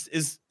asked,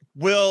 is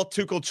will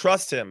Tuchel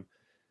trust him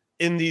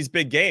in these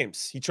big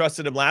games? He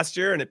trusted him last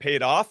year and it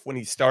paid off when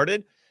he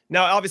started.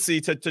 Now, obviously,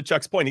 to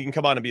Chuck's point, he can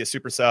come on and be a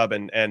super sub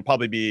and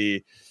probably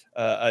be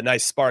a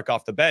nice spark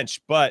off the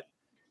bench. But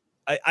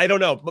I don't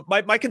know.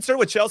 But my concern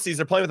with Chelsea is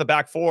they're playing with a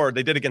back four.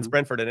 They did against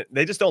Brentford, and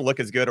they just don't look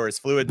as good or as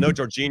fluid. No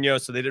Jorginho,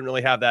 so they didn't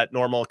really have that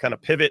normal kind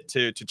of pivot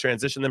to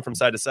transition them from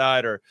side to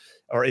side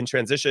or in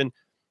transition.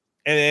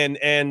 And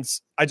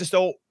I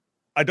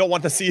don't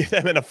want to see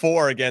them in a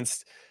four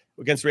against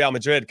Real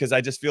Madrid, because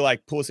I just feel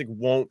like Pulisic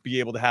won't be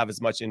able to have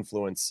as much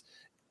influence.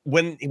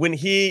 When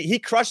he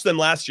crushed them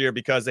last year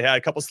because they had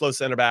a couple slow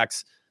center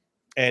backs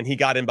and he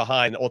got in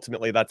behind.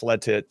 Ultimately, that's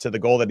led to the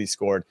goal that he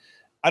scored.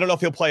 I don't know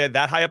if he'll play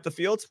that high up the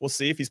field. We'll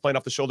see if he's playing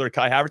off the shoulder of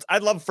Kai Havertz.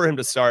 I'd love for him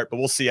to start, but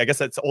we'll see. I guess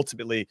that's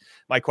ultimately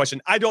my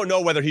question. I don't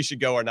know whether he should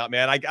go or not,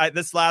 man.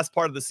 This last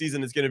part of the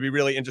season is going to be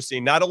really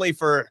interesting, not only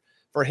for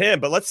him,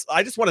 but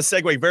I just want to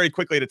segue very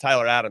quickly to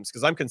Tyler Adams,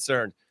 because I'm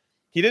concerned.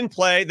 He didn't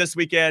play this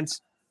weekend.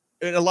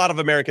 A lot of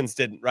Americans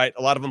didn't, right?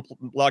 A lot of them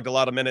logged a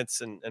lot of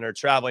minutes and are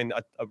traveling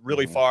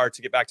really far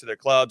to get back to their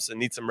clubs and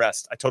need some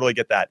rest. I totally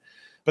get that.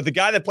 But the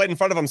guy that played in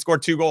front of him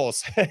scored 2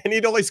 goals, and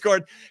he'd only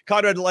scored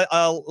Conrad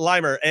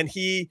Leimer, and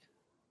he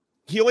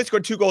only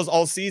scored 2 goals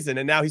all season,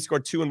 and now he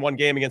scored 2 in one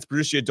game against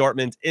Borussia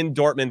Dortmund in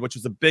Dortmund, which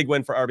was a big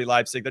win for RB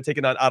Leipzig. They're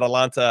taking on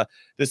Atalanta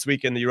this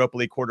week in the Europa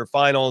League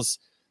quarterfinals.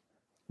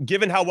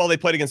 Given how well they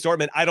played against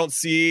Dortmund, I don't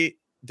see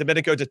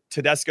Domenico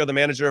Tedesco, the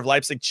manager of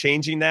Leipzig,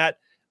 changing that.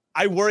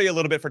 I worry a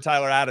little bit for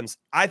Tyler Adams.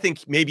 I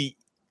think maybe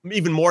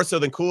even more so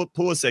than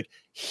Pulisic,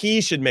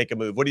 he should make a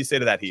move. What do you say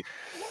to that, Heath?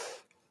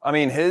 I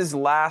mean, his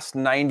last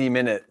 90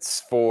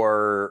 minutes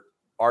for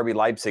RB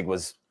Leipzig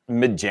was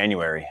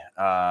mid-January.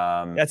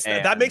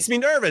 That makes me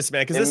nervous,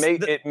 man. Because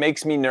it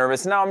makes me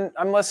nervous. Now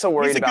I'm less so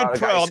worried about a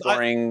guy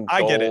scoring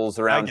goals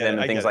around him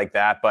and things like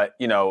that. But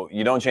you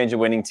don't change a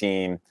winning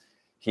team.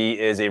 He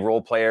is a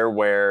role player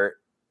where,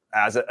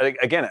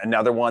 again,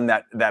 another one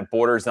that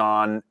borders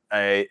on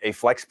a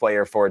flex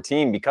player for a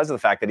team, because of the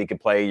fact that he could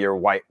play your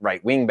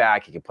right wing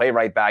back, he can play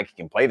right back, he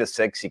can play the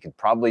 6, he could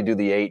probably do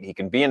the 8, he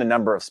can be in a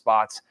number of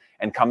spots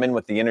and come in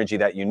with the energy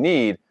that you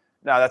need.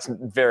 Now, that's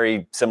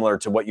very similar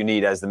to what you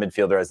need as the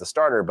midfielder, as the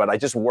starter, but I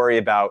just worry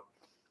about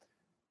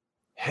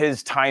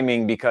his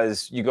timing,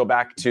 because you go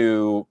back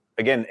to,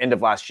 again, end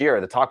of last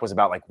year, the talk was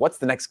about like, what's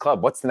the next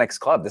club? What's the next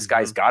club? This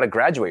guy's got to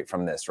graduate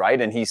from this,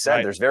 right? And he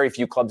said there's very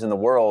few clubs in the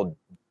world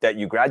that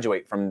you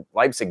graduate from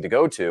Leipzig to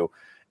go to,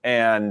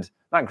 and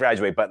not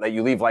graduate, but that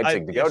you leave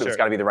Leipzig to go to. It's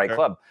got to be the right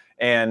club.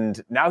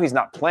 And now he's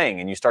not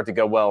playing, and you start to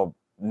go, well,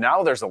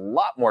 now there's a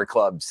lot more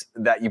clubs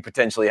that you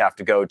potentially have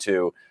to go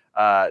to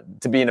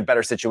be in a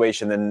better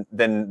situation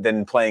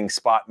than playing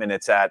spot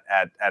minutes at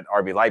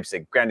RB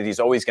Leipzig. Granted, he's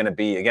always going to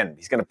be, again,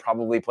 he's going to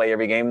probably play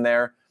every game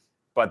there,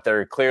 but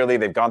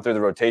they've gone through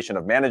the rotation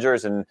of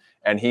managers, and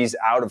he's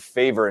out of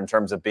favor in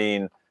terms of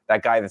being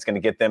that guy that's going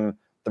to get them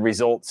the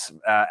results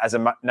as a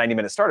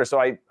 90-minute starter.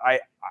 So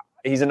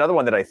he's another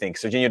one that I think.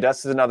 Serginho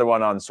Dest is another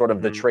one on sort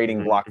of the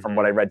trading block from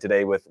what I read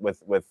today with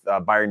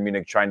Bayern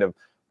Munich trying to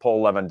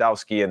pull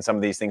Lewandowski and some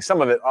of these things. Some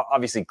of it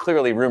obviously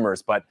clearly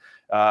rumors, but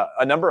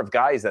a number of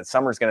guys that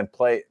Summer's going to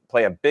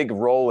play a big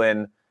role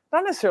in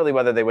not necessarily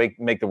whether they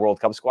make the World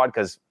Cup squad,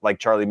 because like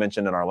Charlie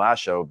mentioned in our last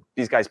show,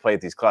 these guys play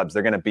at these clubs.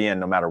 They're going to be in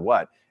no matter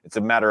what. It's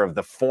a matter of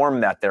the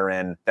form that they're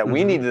in, that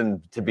we need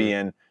them to be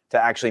in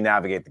to actually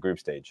navigate the group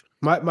stage.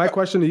 My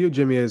question to you,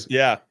 Jimmy, is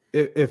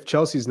if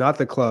Chelsea's not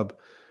the club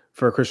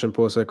for Christian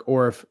Pulisic,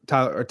 or if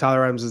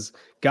Tyler Adams has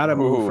got to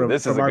move from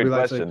RB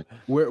Leipzig,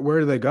 where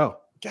do they go?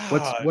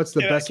 God, what's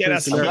the best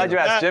case scenario? I'm glad you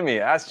asked Jimmy.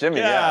 Ask Jimmy.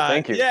 Yeah,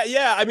 thank you.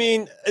 Yeah. I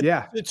mean,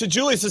 to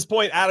Julius's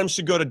point, Adams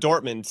should go to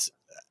Dortmund.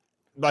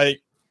 Like,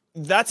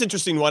 that's an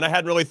interesting one. I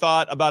hadn't really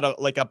thought about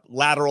a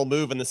lateral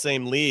move in the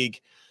same league.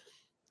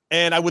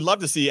 And I would love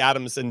to see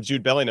Adams and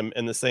Jude Bellingham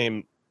in the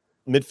same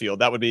midfield.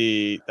 That would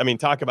be, I mean,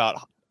 talk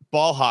about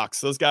ball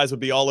hawks. Those guys would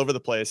be all over the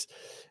place.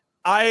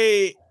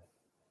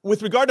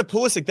 With regard to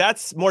Pulisic,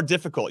 that's more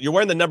difficult. You're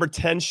wearing the number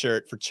 10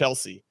 shirt for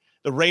Chelsea,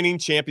 the reigning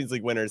Champions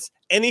League winners.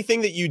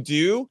 Anything that you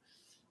do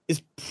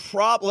is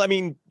probably, I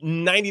mean,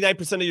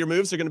 99% of your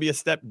moves are going to be a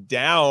step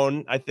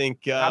down, I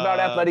think. How about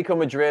Atletico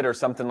Madrid or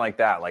something like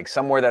that? Like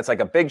somewhere that's like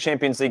a big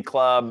Champions League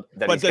club.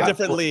 But it's a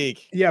different league.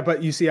 Yeah,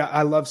 but you see,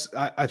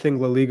 I think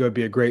La Liga would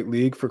be a great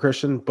league for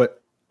Christian,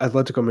 but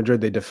Atletico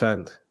Madrid, they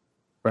defend,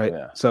 right?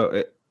 Yeah.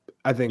 So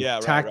I think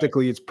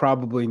tactically it's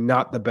probably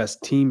not the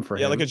best team for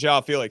him. Yeah, look at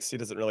Joao Felix. He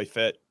doesn't really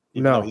fit,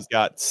 even though he's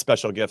got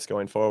special gifts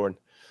going forward.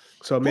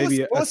 So maybe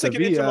Pulisic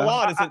and Inter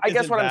Milan I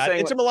guess what bad. I'm saying,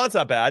 Inter Milan's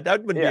not bad.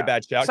 That wouldn't be a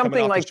bad shout.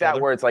 Something like that,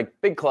 where it's like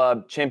big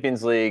club,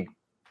 Champions League,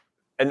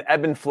 an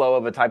ebb and flow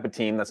of a type of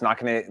team that's not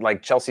going to,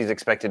 like Chelsea's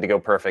expected to go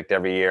perfect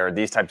every year.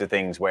 These types of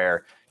things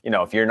where,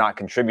 if you're not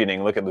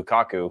contributing, look at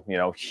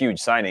Lukaku, huge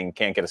signing,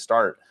 can't get a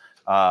start.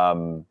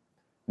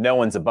 No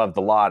one's above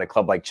the law at a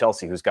club like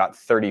Chelsea, who's got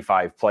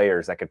 35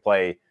 players that could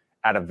play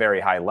at a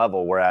very high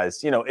level.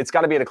 Whereas, it's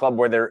got to be at a club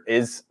where there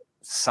is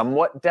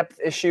somewhat depth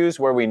issues,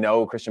 where we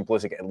know Christian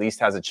Pulisic at least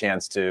has a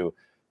chance to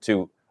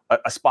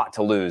a spot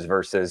to lose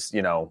versus,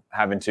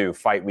 having to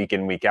fight week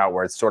in, week out,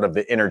 where it's sort of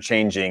the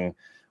interchanging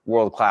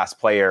world-class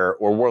player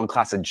or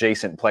world-class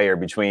adjacent player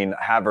between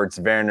Havertz,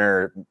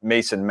 Werner,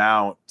 Mason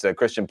Mount,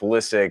 Christian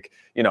Pulisic,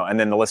 and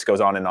then the list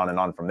goes on and on and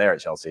on from there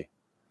at Chelsea.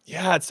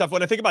 Yeah, it's tough.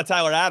 When I think about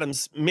Tyler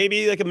Adams,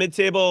 maybe like a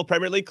mid-table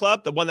Premier League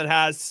club, the one that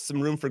has some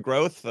room for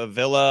growth,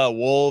 Villa,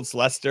 Wolves,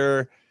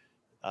 Leicester,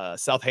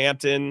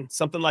 Southampton,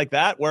 something like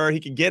that, where he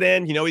could get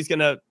in. He's going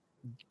to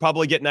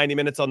probably get 90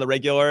 minutes on the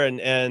regular,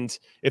 and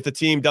if the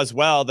team does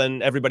well,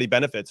 then everybody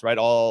benefits, right?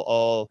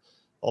 All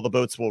the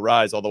boats will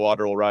rise, all the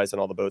water will rise, and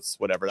all the boats,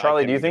 whatever.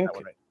 Charlie, do you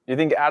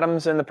think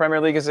Adams in the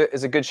Premier League is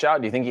a good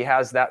shout? Do you think he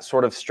has that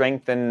sort of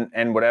strength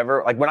and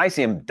whatever? Like when I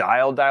see him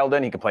dialed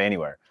in, he can play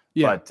anywhere.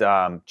 Yeah.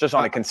 But just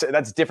on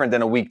that's different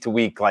than a week to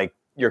week, like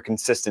your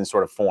consistent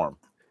sort of form.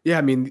 Yeah,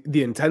 I mean,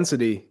 the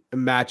intensity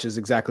matches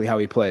exactly how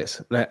he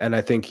plays, and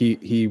I think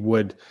he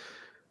would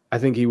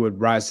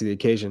rise to the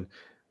occasion.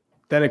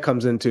 Then it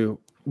comes into,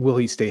 will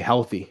he stay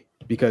healthy?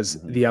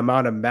 Because the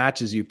amount of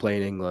matches you play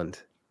in England,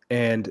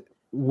 and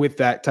with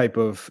that type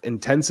of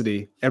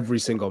intensity every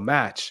single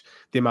match,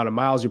 the amount of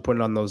miles you're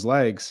putting on those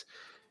legs,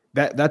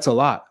 that's a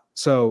lot.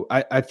 So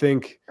I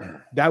think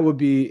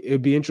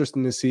it'd be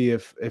interesting to see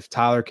if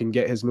Tyler can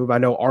get his move. I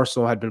know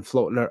Arsenal had been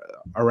floating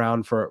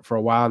around for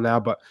a while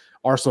now, but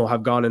Arsenal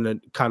have gone in a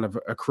kind of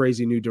a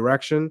crazy new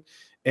direction,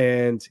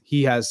 and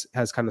he has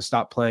kind of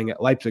stopped playing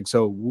at Leipzig.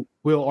 So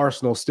will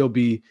Arsenal still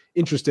be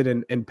interested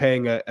in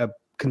paying a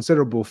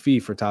considerable fee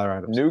for Tyler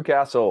Adams?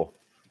 Newcastle.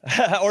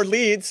 Or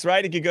Leeds,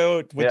 right? He could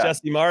go with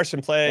Jesse Marsh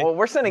and play. Well,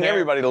 we're sending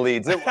everybody to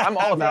Leeds. I'm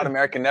all about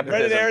American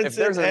nepotism. If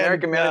there's an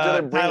American manager,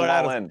 then bring them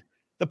all in.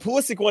 The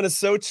Pulisic one is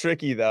so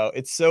tricky, though.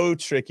 It's so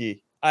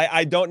tricky.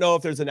 I don't know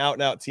if there's an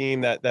out-and-out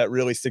team that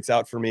really sticks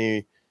out for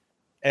me.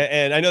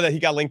 And I know that he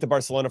got linked to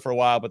Barcelona for a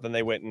while, but then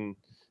they went and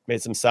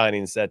made some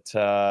signings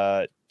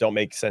that don't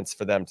make sense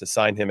for them to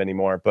sign him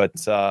anymore. But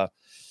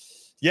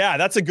yeah,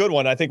 that's a good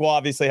one. I think we'll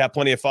obviously have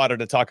plenty of fodder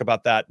to talk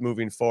about that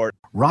moving forward.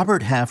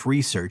 Robert Half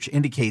research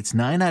indicates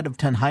 9 out of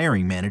 10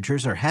 hiring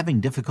managers are having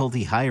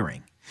difficulty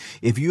hiring.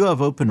 If you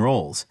have open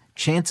roles,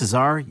 chances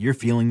are you're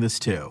feeling this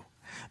too.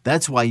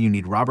 That's why you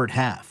need Robert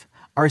Half.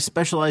 Our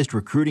specialized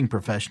recruiting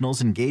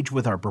professionals engage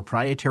with our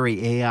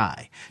proprietary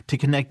AI to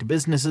connect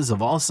businesses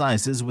of all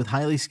sizes with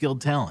highly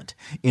skilled talent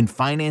in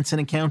finance and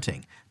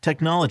accounting,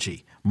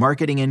 technology,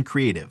 marketing and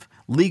creative,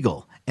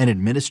 legal, and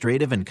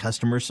administrative and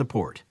customer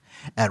support.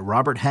 At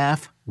Robert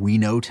Half, we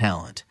know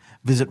talent.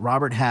 Visit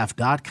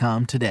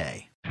roberthalf.com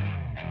today.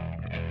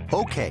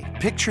 Okay,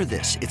 picture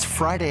this. It's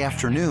Friday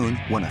afternoon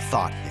when a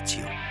thought hits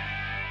you.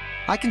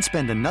 I can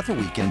spend another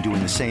weekend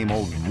doing the same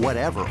old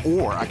whatever,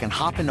 or I can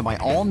hop into my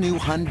all-new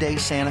Hyundai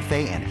Santa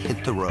Fe and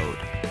hit the road.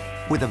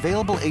 With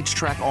available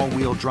H-Track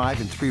all-wheel drive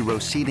and 3-row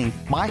seating,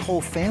 my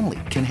whole family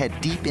can head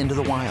deep into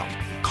the wild.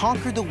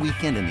 Conquer the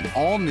weekend in the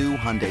all-new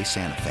Hyundai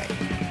Santa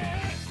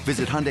Fe.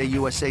 Visit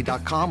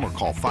HyundaiUSA.com or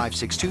call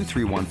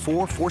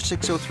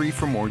 562-314-4603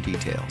 for more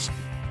details.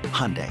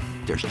 Hyundai,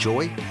 there's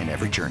joy in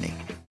every journey.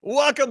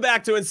 Welcome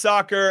back to In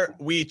Soccer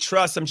We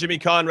Trust. I'm Jimmy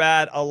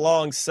Conrad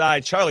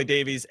alongside Charlie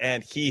Davies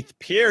and Heath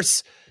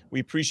Pierce.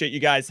 We appreciate you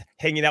guys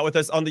hanging out with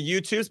us on the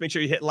YouTubes. Make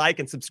sure you hit like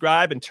and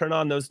subscribe and turn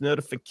on those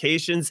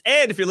notifications.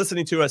 And if you're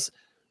listening to us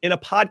in a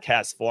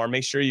podcast form.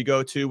 Make sure you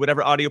go to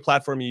whatever audio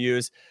platform you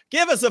use.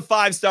 Give us a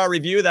 5-star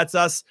review. That's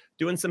us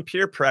doing some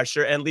peer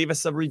pressure, and leave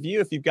us a review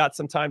if you've got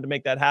some time to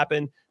make that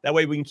happen. That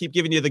way we can keep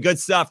giving you the good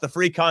stuff, the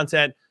free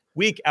content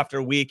week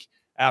after week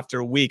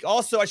after week.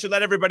 Also, I should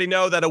let everybody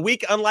know that a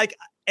week unlike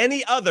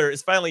any other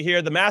is finally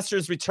here. The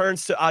Masters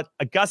returns to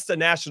Augusta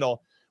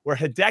National, where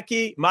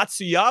Hideki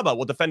Matsuyama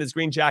will defend his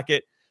green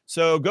jacket.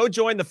 So go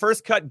join the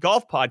First Cut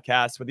Golf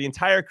Podcast, where the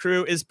entire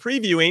crew is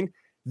previewing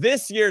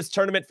this year's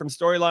tournament, from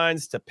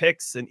storylines to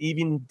picks and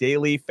even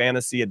daily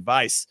fantasy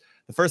advice.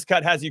 The First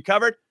Cut has you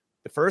covered.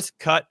 The First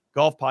Cut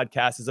Golf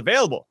Podcast is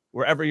available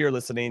wherever you're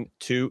listening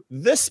to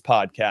this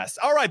podcast.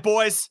 All right,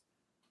 boys,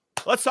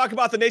 let's talk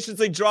about the Nations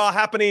League draw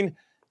happening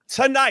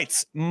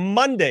tonight,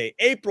 Monday,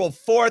 April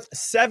 4th,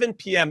 7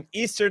 p.m.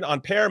 Eastern on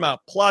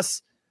Paramount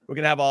Plus. We're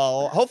going to have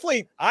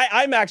hopefully,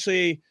 I'm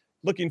actually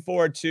looking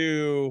forward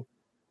to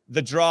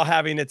the draw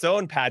having its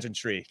own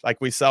pageantry, like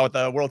we saw with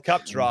the World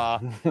Cup draw.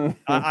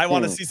 I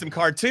want to see some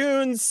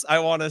cartoons. I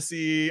want to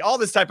see all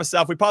this type of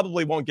stuff. We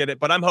probably won't get it,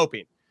 but I'm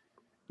hoping.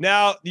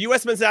 Now, the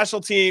U.S. men's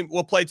national team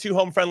will play 2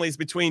 home friendlies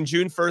between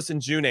June 1st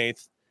and June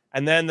 8th.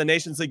 And then the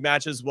Nations League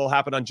matches will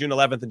happen on June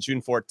 11th and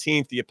June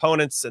 14th. The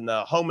opponents and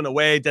the home and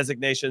away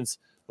designations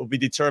will be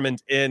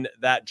determined in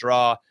that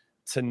draw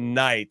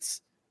tonight.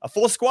 A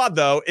full squad,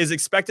 though, is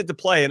expected to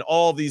play in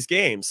all of these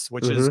games,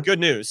 which is good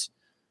news.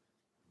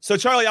 So,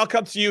 Charlie, I'll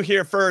come to you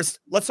here first.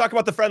 Let's talk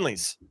about the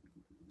friendlies.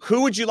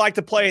 Who would you like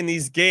to play in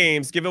these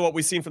games, given what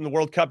we've seen from the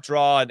World Cup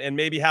draw, and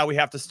maybe how we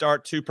have to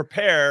start to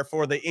prepare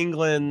for the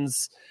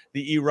Englands,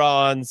 the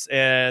Irans,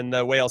 and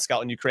the Wales,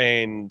 Scotland,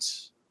 Ukraine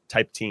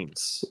type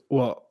teams?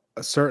 Well,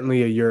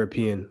 certainly a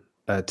European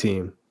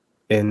team,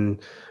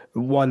 and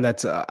one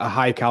that's a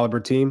high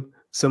caliber team,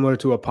 similar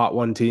to a pot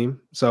 1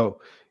 team. So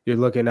you're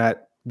looking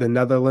at the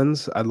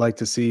Netherlands. I'd like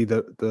to see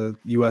the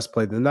U.S.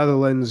 play the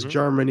Netherlands,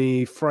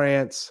 Germany,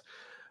 France,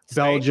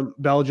 Spain.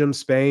 Belgium,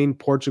 Spain,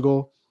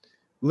 Portugal,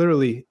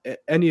 literally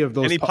any of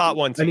those. Any pot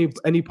 1 team.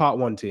 Any pot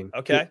 1 team.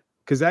 Okay.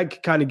 Because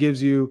that kind of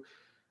gives you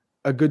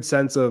a good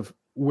sense of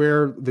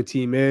where the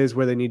team is,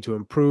 where they need to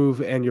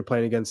improve, and you're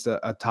playing against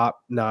a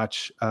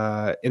top-notch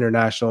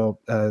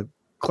international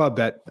club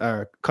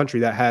country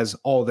that has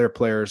all their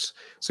players.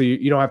 So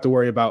you don't have to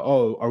worry about,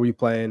 are we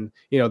playing,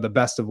 the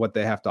best of what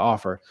they have to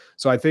offer.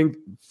 So I think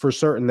for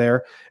certain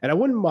there, and I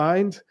wouldn't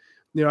mind,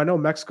 I know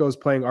Mexico is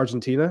playing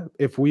Argentina.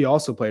 If we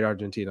also played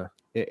Argentina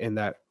in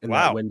that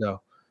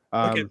window.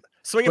 Okay.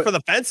 Swinging for the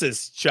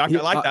fences, Chuck.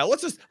 I like that. We'll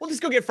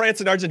just go get France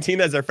and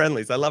Argentina as our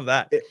friendlies. I love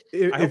that.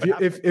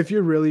 If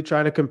you're really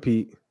trying to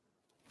compete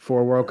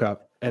for a World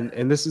Cup,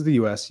 and this is the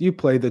U.S., you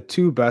play the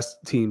 2 best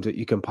teams that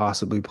you can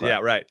possibly play. Yeah,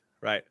 right.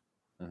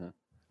 Mm-hmm.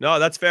 No,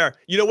 that's fair.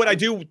 You know what I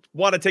do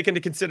want to take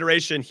into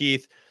consideration,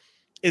 Heath,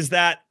 is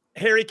that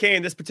Harry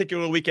Kane this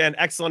particular weekend,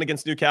 excellent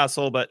against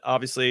Newcastle, but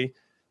obviously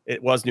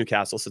it was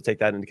Newcastle, so take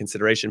that into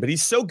consideration. But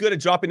he's so good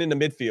at dropping into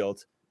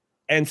midfield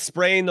and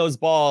spraying those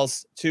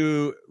balls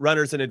to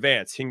runners in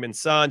advance. Heung-min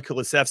Son,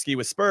 Kulusevski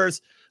with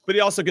Spurs, but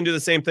he also can do the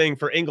same thing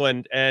for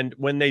England. And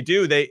when they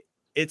do,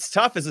 it's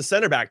tough as a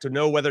center back to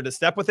know whether to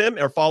step with him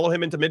or follow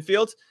him into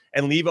midfield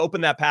and leave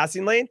open that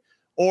passing lane,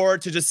 or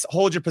to just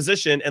hold your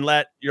position and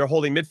let your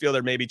holding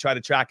midfielder maybe try to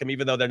track him,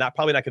 even though they're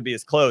probably not going to be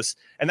as close.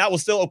 And that will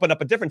still open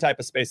up a different type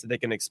of space that they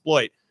can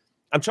exploit.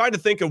 I'm trying to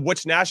think of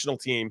which national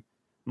team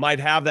might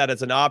have that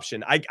as an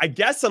option. I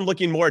guess I'm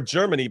looking more at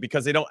Germany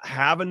because they don't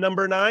have a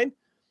number 9.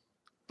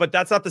 But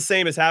that's not the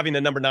same as having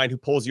a number 9 who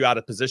pulls you out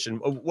of position.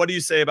 What do you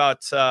say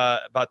about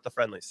the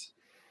friendlies?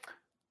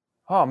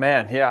 Oh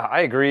man, yeah,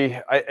 I agree.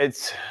 I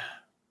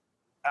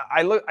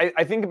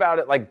think about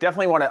it like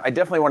definitely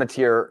want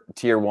to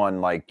tier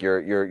 1 like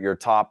your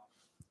top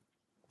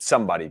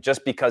somebody,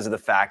 just because of the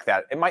fact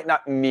that it might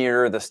not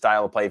mirror the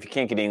style of play. If you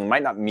can't get England, it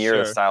might not mirror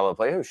the style of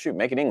play. Oh shoot,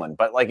 make it England.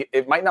 But like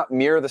it might not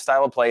mirror the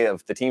style of play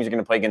of the teams you're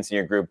going to play against in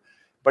your group.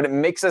 But it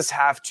makes us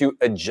have to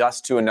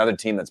adjust to another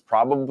team that's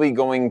probably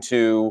going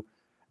to,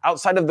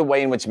 outside of the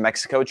way in which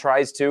Mexico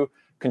tries to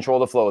control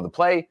the flow of the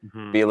play,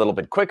 be a little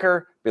bit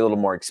quicker, be a little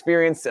more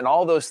experienced, and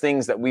all those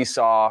things that we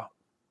saw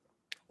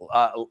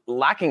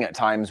lacking at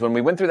times when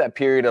we went through that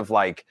period of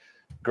like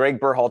Greg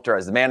Berhalter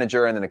as the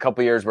manager, and then a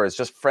couple of years where it's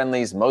just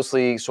friendlies,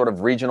 mostly sort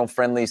of regional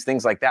friendlies,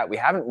 things like that. We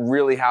haven't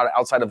really had,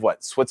 outside of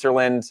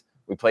Switzerland,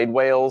 we played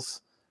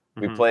Wales,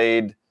 we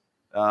played,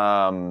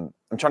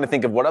 I'm trying to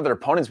think of what other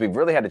opponents we've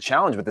really had to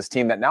challenge with this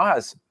team that now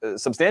has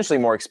substantially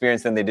more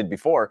experience than they did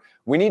before.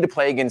 We need to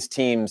play against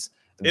teams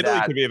Italy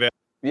could be available.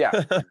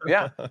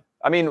 Yeah.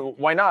 I mean,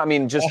 why not? I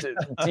mean, just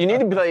you need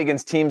to play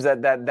against teams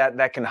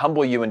that can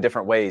humble you in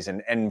different ways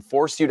and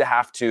force you to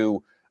have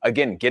to,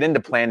 again, get into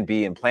plan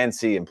B and plan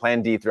C and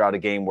plan D throughout a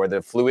game, where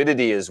the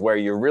fluidity is where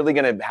you're really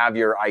going to have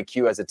your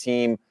IQ as a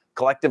team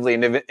collectively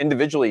and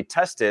individually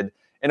tested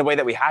in a way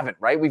that we haven't,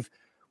 right?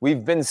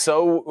 We've been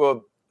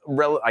so,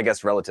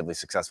 relatively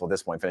successful at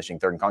this point, finishing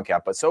 3rd in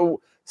CONCACAF, but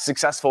so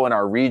successful in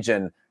our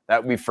region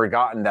that we've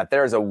forgotten that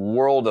there's a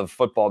world of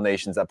football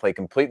nations that play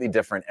completely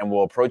different and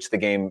will approach the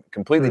game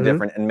completely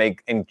different and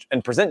make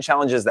and present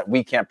challenges that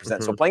we can't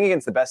present. So playing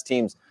against the best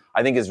teams,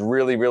 I think, is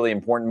really, really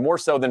important, more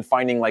so than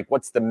finding like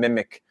what's the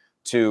mimic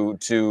to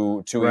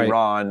Right.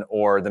 Iran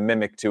or the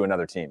mimic to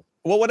another team.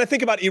 Well, when I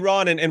think about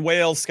Iran and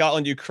Wales,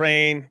 Scotland,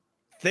 Ukraine,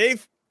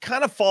 they've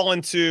kind of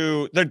fallen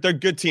to they're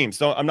good teams.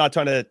 So I'm not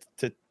trying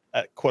to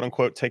quote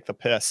unquote take the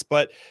piss,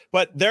 but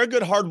they're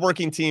good,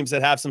 hardworking teams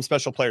that have some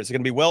special players. They're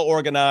going to be well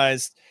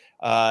organized,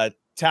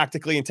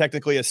 tactically and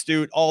technically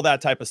astute, all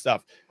that type of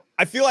stuff.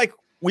 I feel like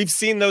we've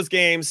seen those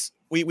games.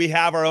 We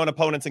have our own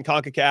opponents in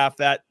CONCACAF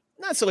that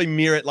not necessarily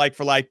mirror it like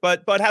for like,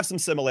 but have some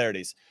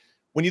similarities.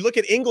 When you look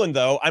at England,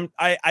 though,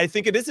 I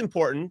think it is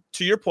important,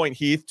 to your point,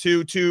 Heath,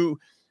 to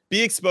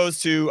be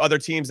exposed to other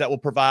teams that will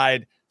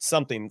provide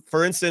something.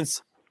 For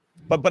instance,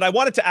 but I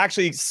want it to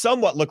actually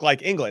somewhat look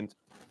like England.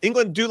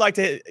 England do like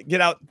to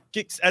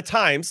at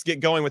times get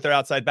going with their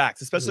outside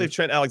backs, especially if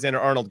Trent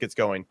Alexander-Arnold gets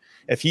going,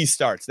 if he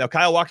starts. Now,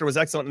 Kyle Walker was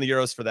excellent in the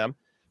Euros for them,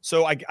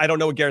 so I don't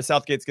know what Gareth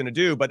Southgate's going to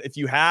do, but if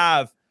you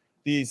have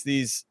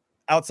these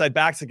outside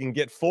backs that can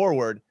get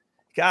forward,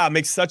 God, it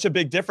makes such a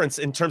big difference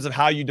in terms of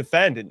how you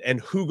defend and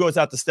who goes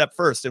out to step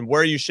first and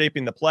where are you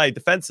shaping the play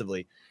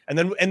defensively. And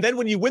then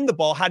when you win the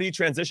ball, how do you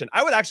transition?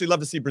 I would actually love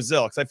to see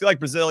Brazil, because I feel like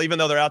Brazil, even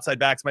though their outside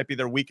backs might be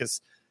their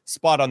weakest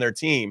spot on their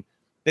team,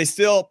 they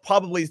still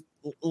probably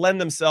lend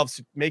themselves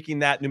to making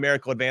that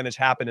numerical advantage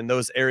happen in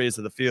those areas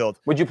of the field.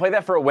 Would you play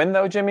that for a win,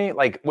 though, Jimmy?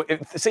 Like,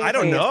 say I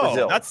don't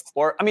know.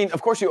 Brazil,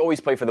 of course, you always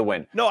play for the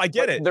win. No, I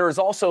get it. There's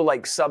also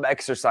like sub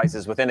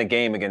exercises within a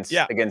game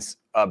against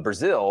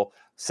Brazil,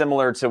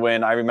 similar to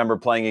when I remember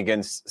playing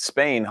against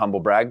Spain, humble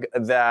brag,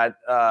 that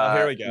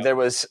here we go.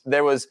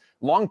 there was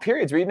long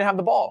periods where you didn't have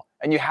the ball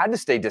and you had to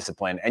stay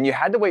disciplined and you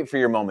had to wait for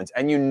your moments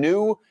and you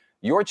knew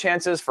your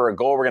chances for a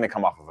goal were going to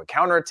come off of a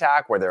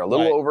counterattack where they're a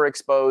little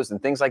overexposed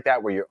and things like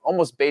that, where you're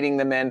almost baiting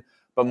them in.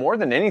 But more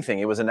than anything,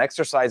 it was an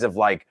exercise of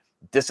like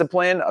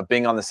discipline, of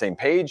being on the same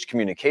page,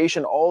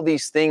 communication, all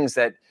these things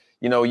that,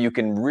 you know, you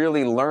can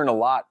really learn a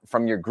lot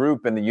from your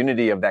group and the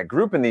unity of that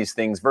group in these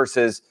things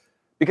versus,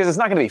 because it's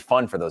not going to be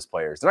fun for those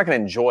players. They're not going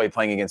to enjoy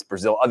playing against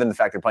Brazil, other than the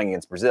fact they're playing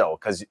against Brazil,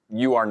 because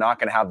you are not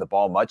going to have the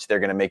ball much. They're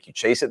going to make you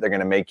chase it. They're going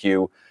to make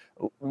you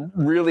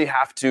really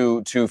have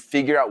to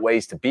figure out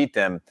ways to beat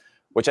them,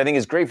 which I think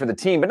is great for the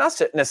team, but not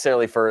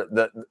necessarily for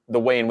the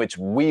way in which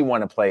we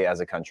want to play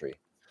as a country.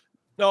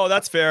 No,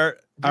 that's fair.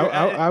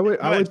 I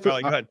would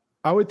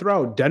throw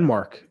out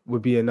Denmark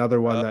would be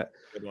another one that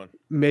good one.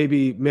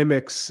 Maybe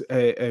mimics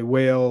a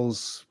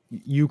Wales,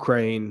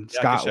 Ukraine,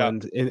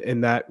 Scotland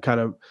in that kind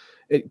of,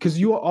 because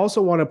you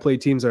also want to play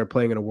teams that are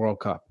playing in a World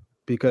Cup,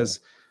 because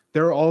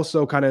they're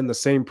also kind of in the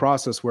same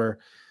process where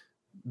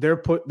they're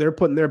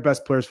putting their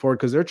best players forward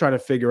because they're trying to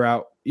figure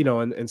out, you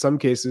know, in some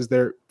cases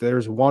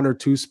there's one or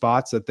two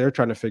spots that they're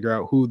trying to figure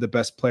out who the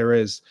best player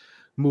is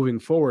moving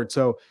forward.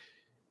 So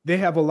they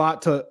have a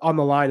lot on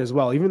the line as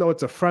well. Even though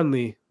it's a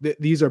friendly,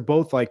 these are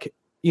both like,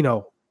 you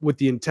know, with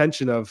the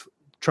intention of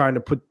trying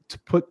to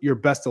put your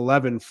best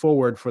 11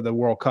 forward for the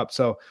World Cup.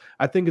 So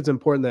I think it's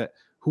important that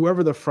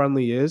whoever the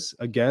friendly is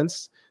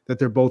against, that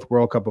they're both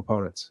World Cup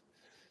opponents.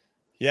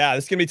 Yeah,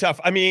 this is going to be tough.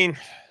 I mean,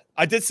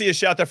 I did see a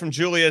shout there from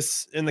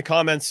Julius in the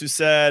comments who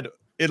said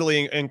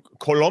Italy and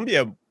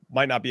Colombia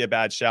might not be a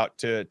bad shout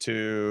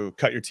to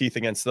cut your teeth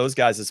against those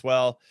guys as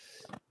well.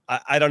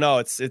 I don't know.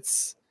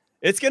 It's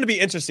going to be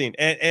interesting.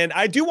 And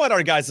I do want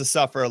our guys to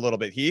suffer a little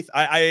bit, Heath.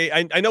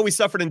 I know we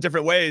suffered in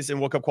different ways in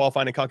World Cup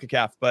qualifying and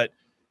CONCACAF,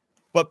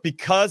 but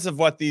because of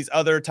what these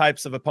other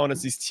types of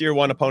opponents, these tier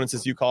one opponents,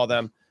 as you call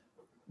them,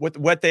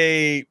 what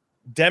they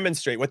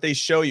demonstrate, what they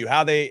show you,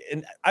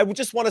 and I would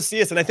just want to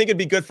see us. And I think it'd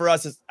be good for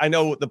us. I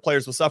know the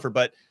players will suffer,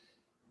 but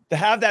to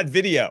have that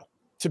video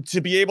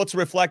to be able to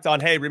reflect on,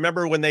 hey,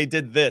 remember when they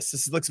did this?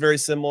 This looks very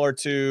similar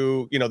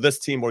to, you know, this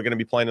team we're going to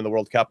be playing in the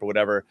World Cup or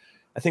whatever.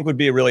 I think would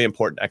be a really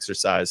important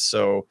exercise.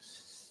 So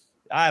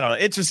I don't know,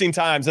 interesting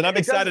times, and I'm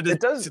excited. I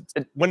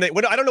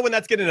don't know when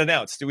that's getting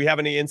announced. Do we have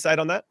any insight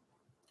on that?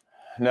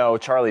 No,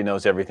 Charlie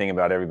knows everything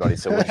about everybody,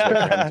 so we'll wait for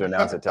him to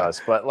announce it to us.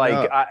 But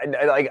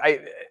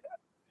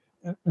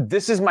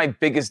this is my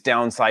biggest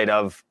downside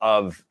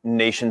of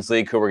Nations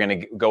League, who we're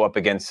going to go up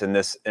against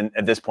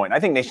at this point. I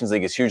think Nations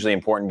League is hugely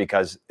important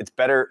because it's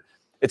better.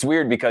 It's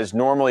weird because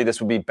normally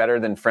this would be better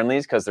than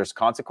friendlies because there's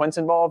consequence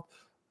involved.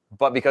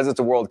 But because it's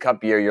a World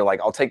Cup year, you're like,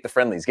 I'll take the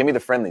friendlies. Give me the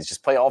friendlies.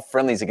 Just play all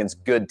friendlies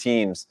against good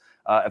teams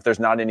if there's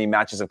not any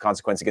matches of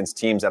consequence against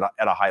teams at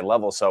a high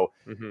level. So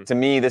to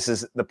me, this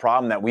is the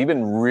problem, that we've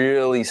been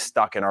really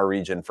stuck in our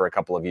region for a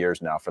couple of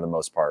years now, for the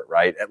most part,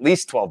 right? At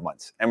least 12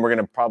 months. And we're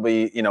going to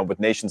probably, you know, with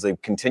Nations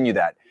League, continue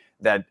that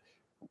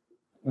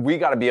we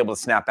got to be able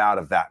to snap out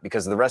of that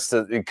because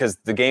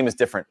the game is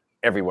different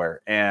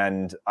everywhere.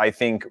 And I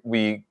think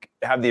we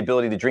have the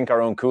ability to drink our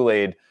own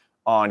Kool-Aid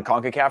on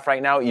CONCACAF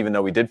right now, even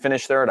though we did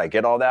finish third. I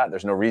get all that.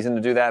 There's no reason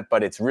to do that,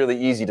 but it's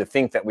really easy to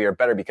think that we are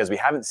better because we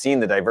haven't seen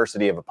the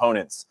diversity of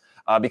opponents.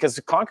 Because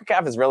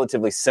CONCACAF is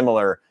relatively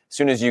similar as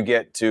soon as you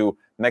get to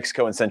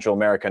Mexico and Central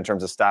America in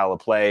terms of style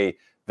of play,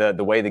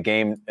 the way the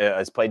game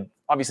is played.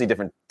 Obviously,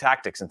 different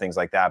tactics and things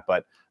like that.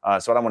 But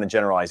so I don't want to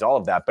generalize all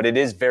of that. But it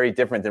is very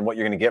different than what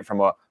you're going to get from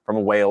a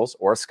Wales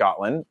or a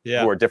Scotland,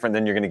 who are different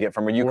than you're going to get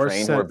from a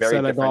Ukraine, who are very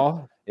Senegal.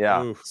 different.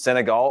 Yeah, Oof.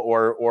 Senegal,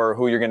 or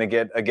who you're going to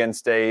get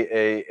against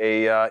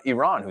a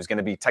Iran, who's going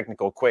to be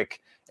technical,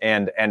 quick,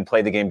 and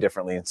play the game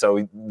differently. And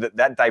so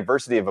that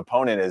diversity of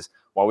opponent is,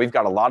 while we've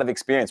got a lot of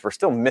experience, we're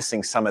still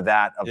missing some of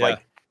that of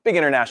like big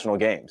international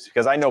games.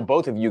 Because I know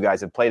both of you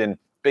guys have played in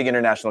big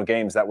international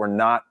games that were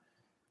not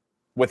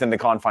within the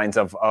confines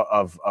of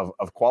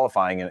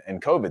qualifying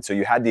and COVID. So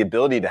you had the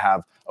ability to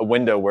have a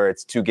window where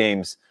it's 2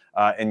 games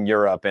in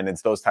Europe and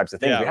it's those types of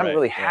things. We haven't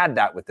really had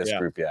that with this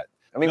group yet.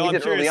 I mean, we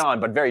did early on,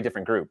 but very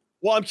different group.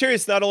 Well, I'm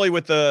curious not only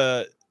with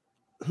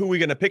who we're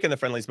going to pick in the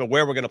friendlies, but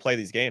where we're going to play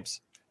these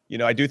games. You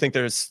know, I do think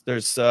there's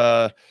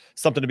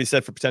something to be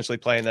said for potentially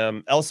playing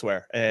them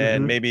elsewhere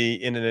and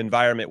maybe in an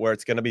environment where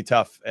it's going to be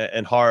tough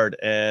and hard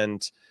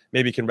and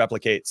maybe can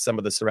replicate some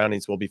of the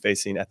surroundings we'll be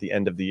facing at the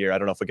end of the year. I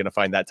don't know if we're going to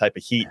find that type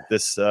of heat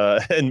this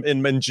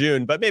in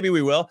June, but maybe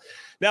we will.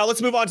 Now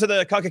let's move on to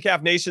the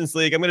CONCACAF Nations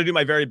League. I'm going to do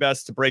my very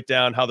best to break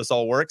down how this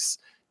all works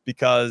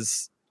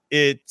because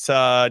it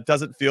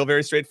doesn't feel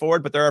very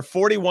straightforward, but there are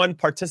 41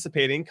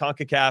 participating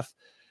CONCACAF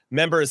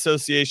member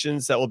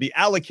associations that will be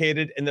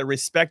allocated in their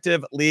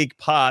respective league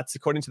pots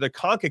according to their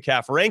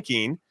CONCACAF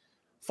ranking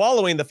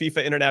following the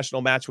FIFA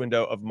International Match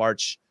Window of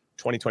March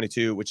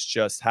 2022, which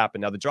just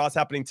happened. Now, the draw is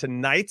happening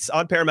tonight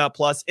on Paramount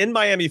Plus in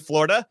Miami,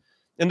 Florida,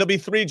 and there'll be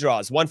 3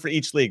 draws, one for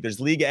each league. There's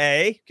League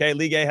A. Okay,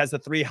 League A has the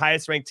 3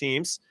 highest-ranked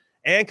teams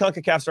and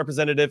CONCACAF's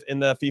representative in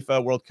the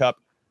FIFA World Cup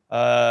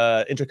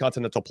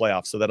Intercontinental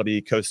Playoffs. So that'll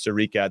be Costa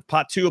Rica.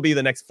 Pot 2 will be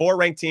the next 4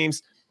 ranked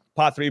teams.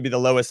 Pot 3 will be the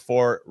lowest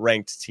 4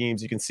 ranked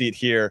teams. You can see it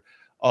here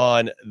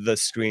on the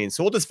screen.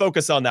 So we'll just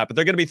focus on that. But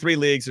there are going to be 3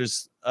 leagues.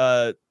 There's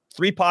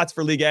 3 pots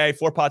for League A,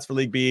 4 pots for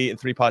League B, and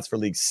 3 pots for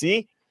League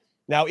C.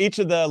 Now, each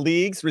of the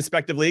leagues,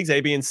 respective leagues,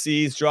 A, B, and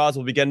C's draws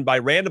will begin by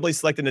randomly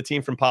selecting a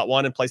team from pot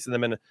 1 and placing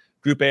them in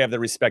Group A of the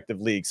respective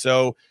league.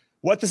 So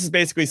what this is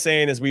basically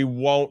saying is we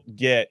won't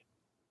get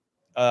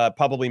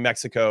probably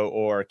Mexico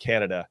or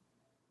Canada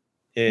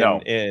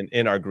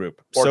in our group.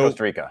 Or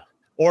Costa Rica.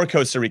 Or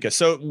Costa Rica.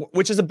 So,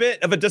 which is a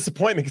bit of a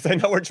disappointment because I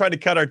know we're trying to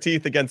cut our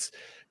teeth against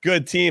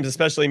good teams,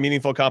 especially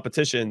meaningful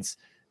competitions.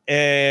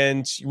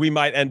 And we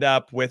might end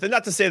up with, and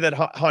not to say that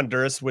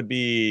Honduras would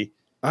be.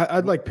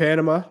 I'd like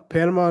Panama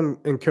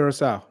and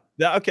Curacao.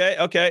 Yeah.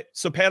 Okay.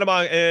 So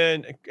Panama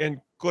and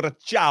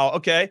Curacao.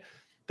 Okay.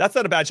 That's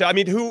not a bad shot. I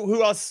mean,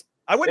 who else?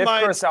 I wouldn't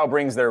mind. Curacao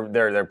brings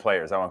their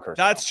players. I want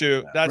Curacao. That's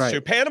true. That's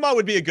true. Panama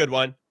would be a good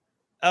one.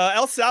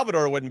 El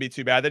Salvador wouldn't be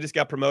too bad. They just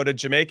got promoted.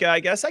 Jamaica, I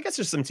guess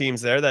there's some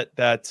teams there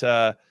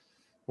that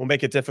will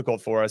make it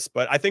difficult for us.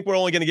 But I think we're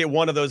only going to get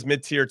one of those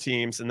mid-tier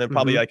teams, and then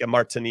probably like a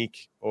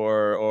Martinique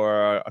or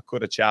a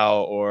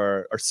Curacao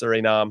or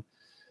Suriname.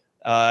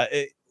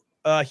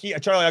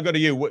 Charlie, I'll go to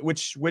you.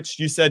 Which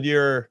you said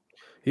you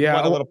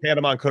want a little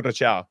Panama and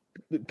Curacao.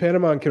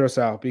 Panama and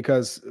Curacao,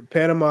 because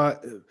Panama,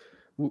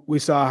 we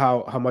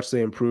saw how much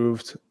they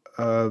improved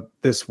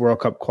this World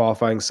Cup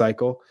qualifying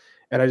cycle,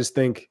 and I just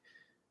think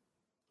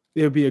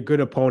it would be a good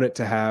opponent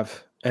to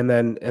have. And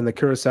the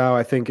Curacao,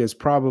 I think, is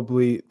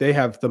probably, they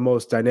have the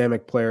most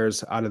dynamic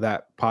players out of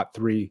that pot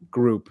 3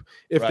 group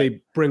if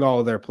they bring all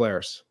of their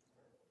players.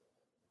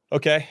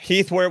 Okay,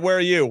 Heath, where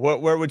are you?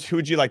 Who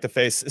would you like to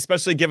face,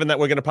 especially given that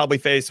we're going to probably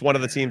face one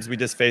of the teams we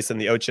just faced in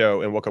the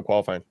Ocho in World Cup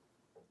qualifying?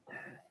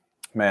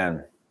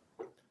 Man,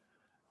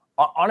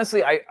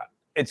 honestly,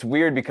 it's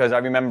weird because I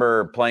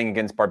remember playing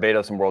against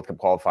Barbados in World Cup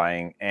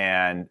qualifying,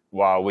 and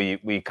while we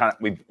beat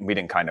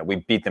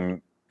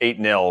them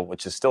 8-0,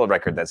 which is still a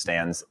record that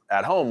stands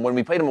at home. When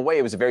we played them away,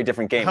 it was a very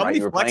different game. How many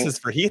flexes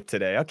for Heath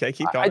today? Okay,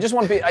 keep going. I just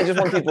want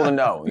people to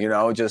know, if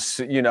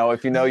you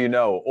know, you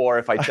know, or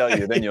if I tell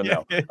you, then you'll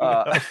know.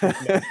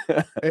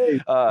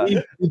 Hey,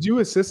 did you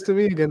assist to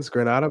me against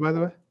Grenada, by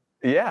the way?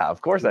 Yeah,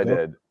 of course I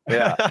did.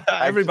 Yeah,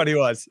 everybody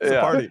was. It's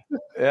a party.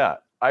 Yeah,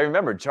 I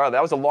remember, Charlie.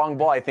 That was a long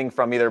ball. I think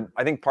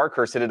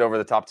Parkhurst hit it over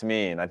the top to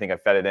me, and I think I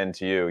fed it in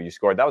to you. You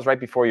scored. That was right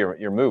before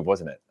your move,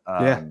 wasn't it?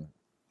 Yeah.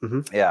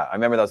 Yeah, I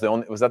remember was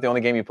that the only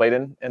game you played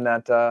in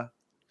that?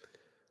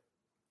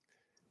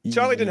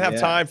 Charlie didn't have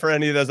time for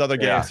any of those other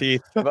games,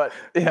 Heath. But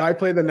I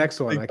played the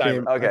next one. I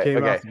came off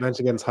the bench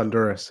against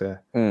Honduras.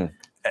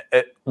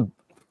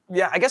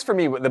 Yeah. I guess for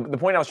me, the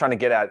point I was trying to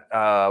get at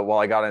while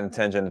I got on a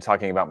tangent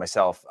talking about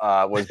myself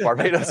was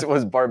Barbados.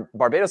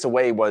 Barbados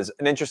away was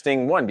an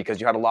interesting one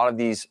because you had a lot of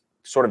these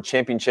sort of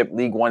championship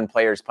League One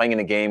players playing in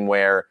a game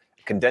where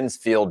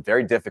condensed field,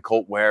 very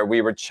difficult, where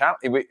we were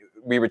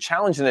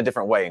challenged in a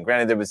different way. And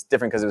granted, it was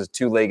different because it was a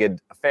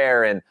 2-legged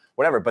affair and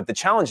whatever, but the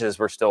challenges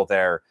were still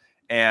there.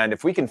 And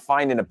if we can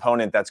find an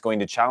opponent that's going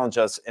to challenge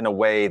us in a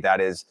way that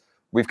is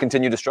we've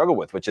continued to struggle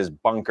with, which is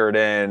bunkered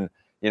in,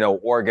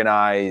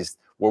 organized,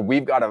 where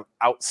we've got to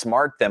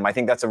outsmart them, I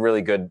think that's a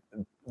really good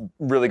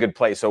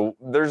play. So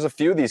there's a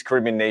few of these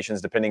Caribbean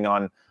nations, depending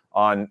on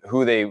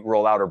who they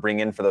roll out or bring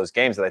in for those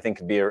games, that I think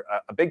could be a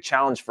big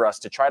challenge for us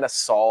to try to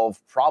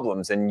solve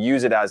problems and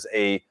use it as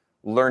a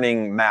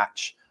learning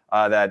match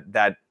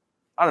that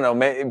I don't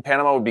know,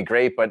 Panama would be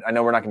great, but I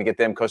know we're not going to get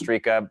them. Costa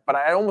Rica, but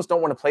I almost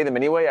don't want to play them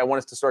anyway. I want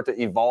us to start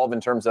to evolve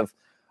in terms of,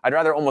 I'd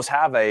rather almost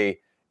have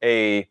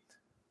who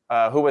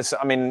was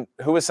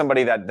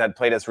somebody that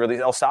played us really,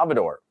 El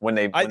Salvador when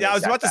they I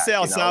was about to say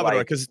El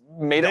Salvador because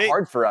made it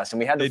hard for us, and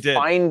we had to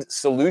find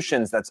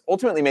solutions that's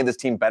ultimately made this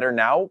team better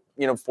now,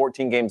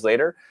 14 games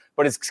later,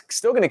 but it's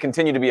still going to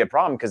continue to be a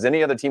problem because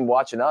any other team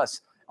watching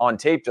us on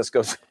tape just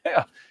goes,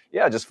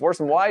 just force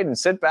them wide and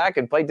sit back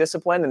and play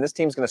discipline, and this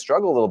team's going to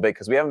struggle a little bit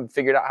because we haven't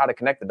figured out how to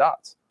connect the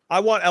dots. I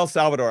want El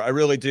Salvador. I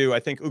really do. I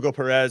think Hugo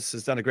Perez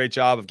has done a great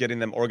job of getting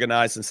them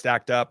organized and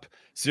stacked up.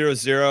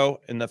 0-0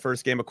 in the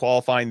first game of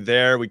qualifying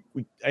there.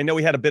 I know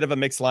we had a bit of a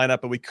mixed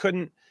lineup, but we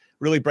couldn't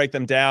really break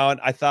them down.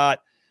 I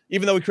thought,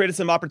 even though we created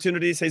some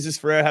opportunities, Jesus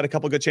Ferreira had a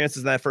couple good chances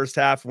in that first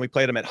half when we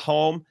played them at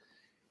home,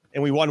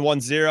 and we won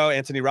 1-0.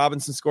 Anthony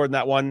Robinson scored in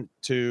that one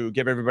to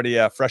give everybody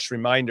a fresh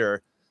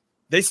reminder.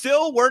 They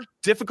still weren't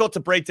difficult to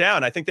break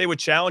down. I think they would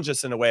challenge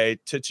us in a way,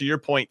 to your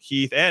point,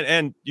 Heath,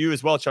 and you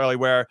as well, Charlie,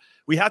 where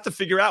we have to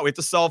figure out, we have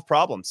to solve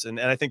problems.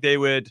 And I think they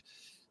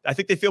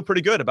feel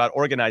pretty good about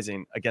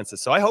organizing against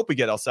us. So I hope we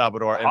get El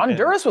Salvador.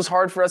 Honduras was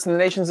hard for us in the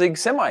Nations League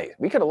semi.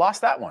 We could have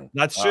lost that one.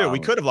 That's true. We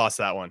could have lost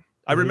that one.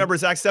 I remember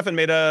Zach Steffen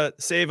made a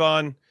save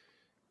on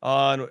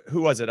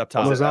who was it up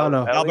top?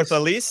 Lozano. Albert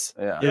Elise?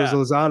 Yeah. It was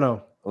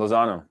Lozano.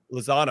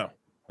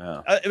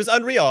 Yeah. It was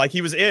unreal. Like,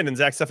 he was in, and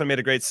Zach Steffen made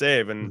a great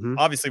save. And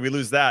obviously we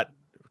lose that.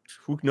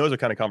 Who knows what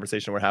kind of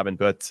conversation we're having?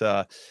 But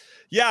I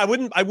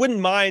wouldn't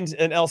mind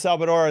an El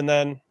Salvador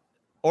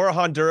or a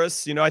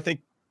Honduras. I think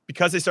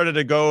because they started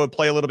to go and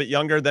play a little bit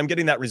younger, them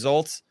getting that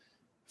result.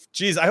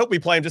 Geez, I hope we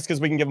play them just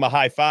because we can give them a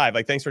high five.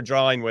 Like, thanks for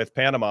drawing with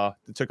Panama.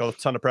 It took a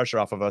ton of pressure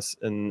off of us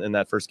in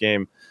that first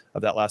game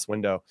of that last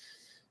window.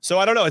 So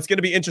I don't know. It's going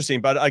to be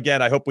interesting. But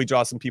again, I hope we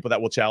draw some people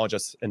that will challenge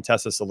us and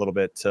test us a little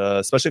bit,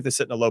 especially if they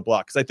sit in a low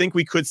block. Because I think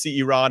we could see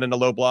Iran in a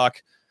low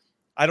block.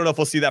 I don't know if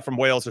we'll see that from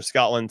Wales or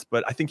Scotland,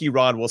 but I think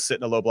Iran will sit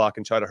in a low block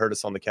and try to hurt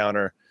us on the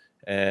counter.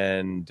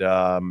 And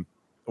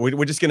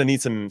we're just going to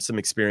need some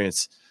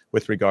experience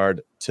with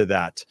regard to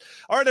that.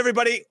 All right,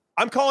 everybody.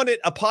 I'm calling it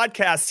a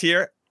podcast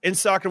here. In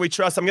Soccer We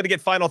Trust. I'm going to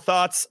get final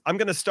thoughts. I'm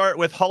going to start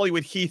with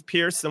Hollywood Heath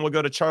Pierce, then we'll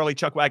go to Charlie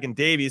Chuckwagon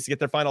Davies to get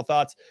their final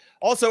thoughts.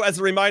 Also, as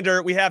a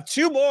reminder, we have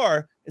 2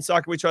 more In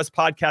Soccer We Trust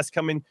podcasts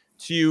coming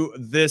to you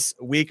this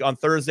week on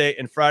Thursday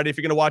and Friday. If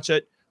you're going to watch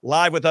it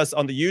live with us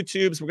on the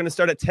YouTubes, we're going to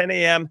start at 10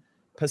 a.m.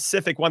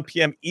 Pacific, 1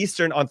 p.m.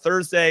 Eastern on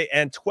Thursday,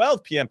 and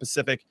 12 p.m.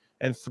 Pacific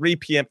and 3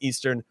 p.m.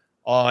 Eastern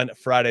on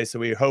Friday. So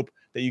we hope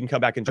that you can come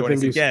back and join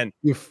us again.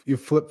 You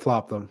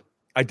flip-flop them.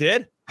 I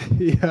did?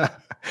 Yeah.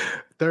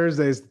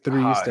 Thursdays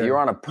 3 Eastern. You're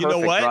on a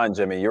perfect run,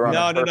 Jimmy. You're on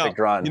a perfect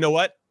run. You know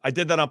what? I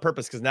did that on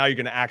purpose because now you're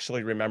going to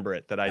actually remember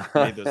it that I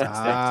made those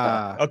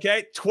mistakes.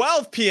 Okay,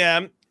 12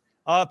 p.m.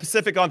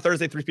 Pacific on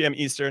Thursday, 3 p.m.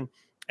 Eastern,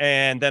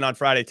 and then on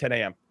Friday, 10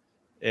 a.m.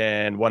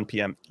 and 1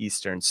 p.m.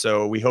 Eastern.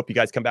 So we hope you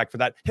guys come back for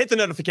that. Hit the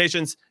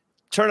notifications,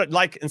 turn it,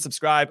 like and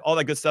subscribe, all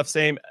that good stuff.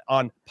 Same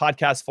on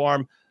podcast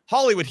form.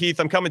 Hollywood Heath,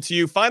 I'm coming to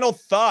you. Final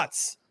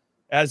thoughts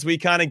as we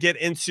kind of get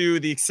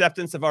into the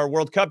acceptance of our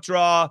World Cup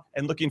draw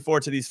and looking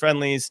forward to these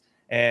friendlies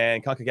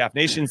and CONCACAF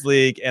Nations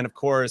League, and of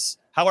course,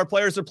 how our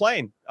players are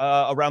playing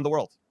around the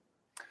world.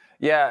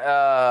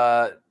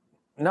 Yeah,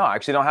 no, I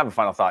actually don't have a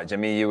final thought,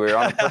 Jimmy. You were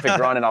on a perfect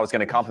run, and I was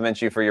going to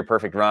compliment you for your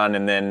perfect run,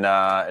 and then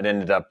it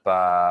ended up,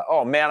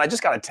 oh man, I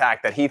just got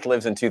attacked that Heath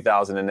lives in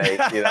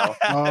 2008.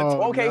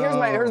 Okay,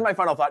 no. here's my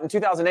final thought. In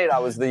 2008, I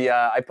was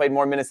I played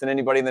more minutes than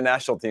anybody in the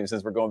national team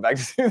since we're going back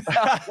to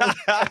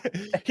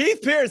 2000.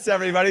 Heath Pierce,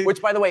 everybody.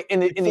 Which, by the way,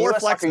 in the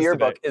U.S. Soccer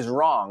Yearbook is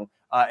wrong.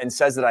 And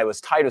says that I was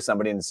tied with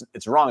somebody, and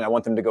it's wrong. I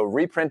want them to go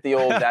reprint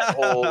that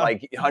whole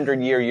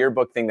 100-year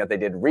yearbook thing that they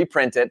did.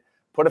 Reprint it,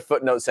 put a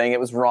footnote saying it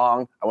was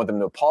wrong. I want them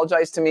to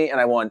apologize to me,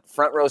 and I want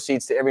front row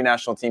seats to every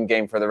national team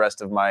game for the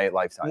rest of my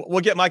lifetime.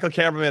 We'll get Michael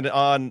Cameraman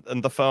on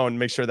the phone,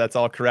 make sure that's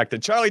all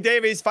corrected. Charlie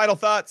Davies, final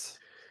thoughts.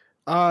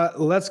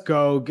 Let's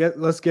go.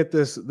 Let's get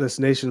this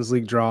Nations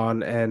League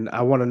drawn, and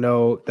I want to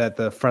know that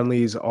the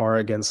friendlies are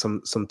against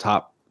some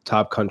top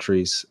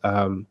countries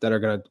that are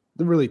going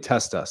to really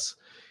test us.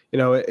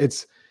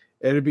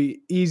 It'd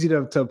be easy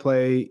to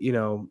play,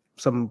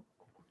 some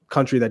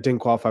country that didn't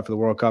qualify for the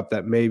World Cup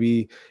that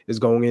maybe is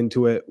going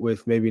into it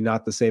with maybe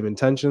not the same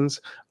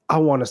intentions. I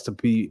want us to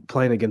be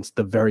playing against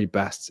the very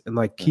best and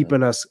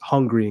keeping us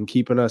hungry and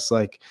keeping us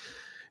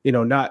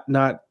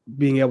not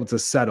being able to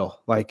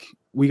settle.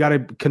 We got to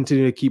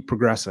continue to keep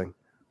progressing.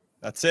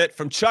 That's it.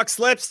 From Chuck's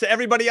lips to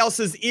everybody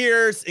else's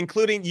ears,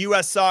 including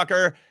U.S.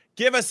 Soccer.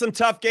 Give us some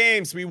tough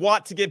games. We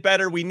want to get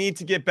better. We need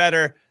to get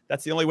better.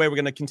 That's the only way we're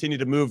going to continue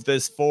to move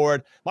this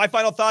forward. My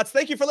final thoughts.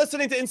 Thank you for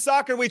listening to In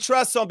Soccer We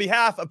Trust. So on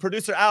behalf of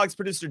producer Alex,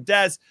 producer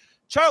Des,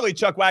 Charlie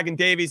Chuckwagon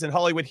Davies, and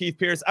Hollywood Heath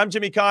Pierce, I'm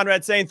Jimmy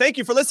Conrad saying thank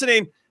you for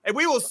listening, and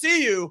we will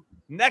see you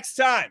next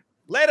time.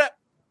 Later.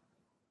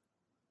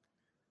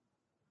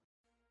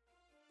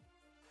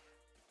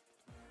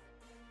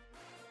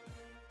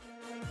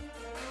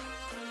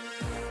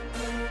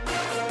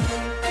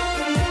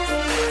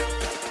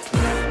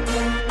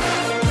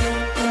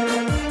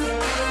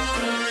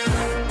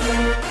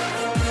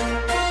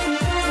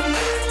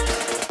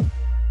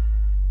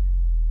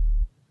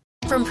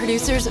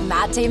 Producers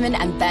Matt Damon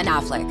and Ben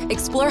Affleck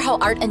explore how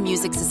art and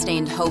music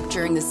sustained hope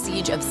during the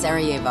siege of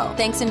Sarajevo,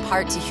 thanks in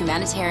part to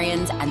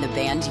humanitarians and the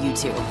band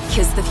U2.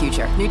 Kiss the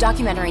Future. New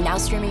documentary now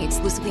streaming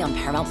exclusively on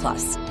Paramount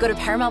Plus. Go to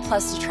Paramount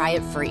Plus to try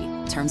it free.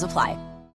 Terms apply.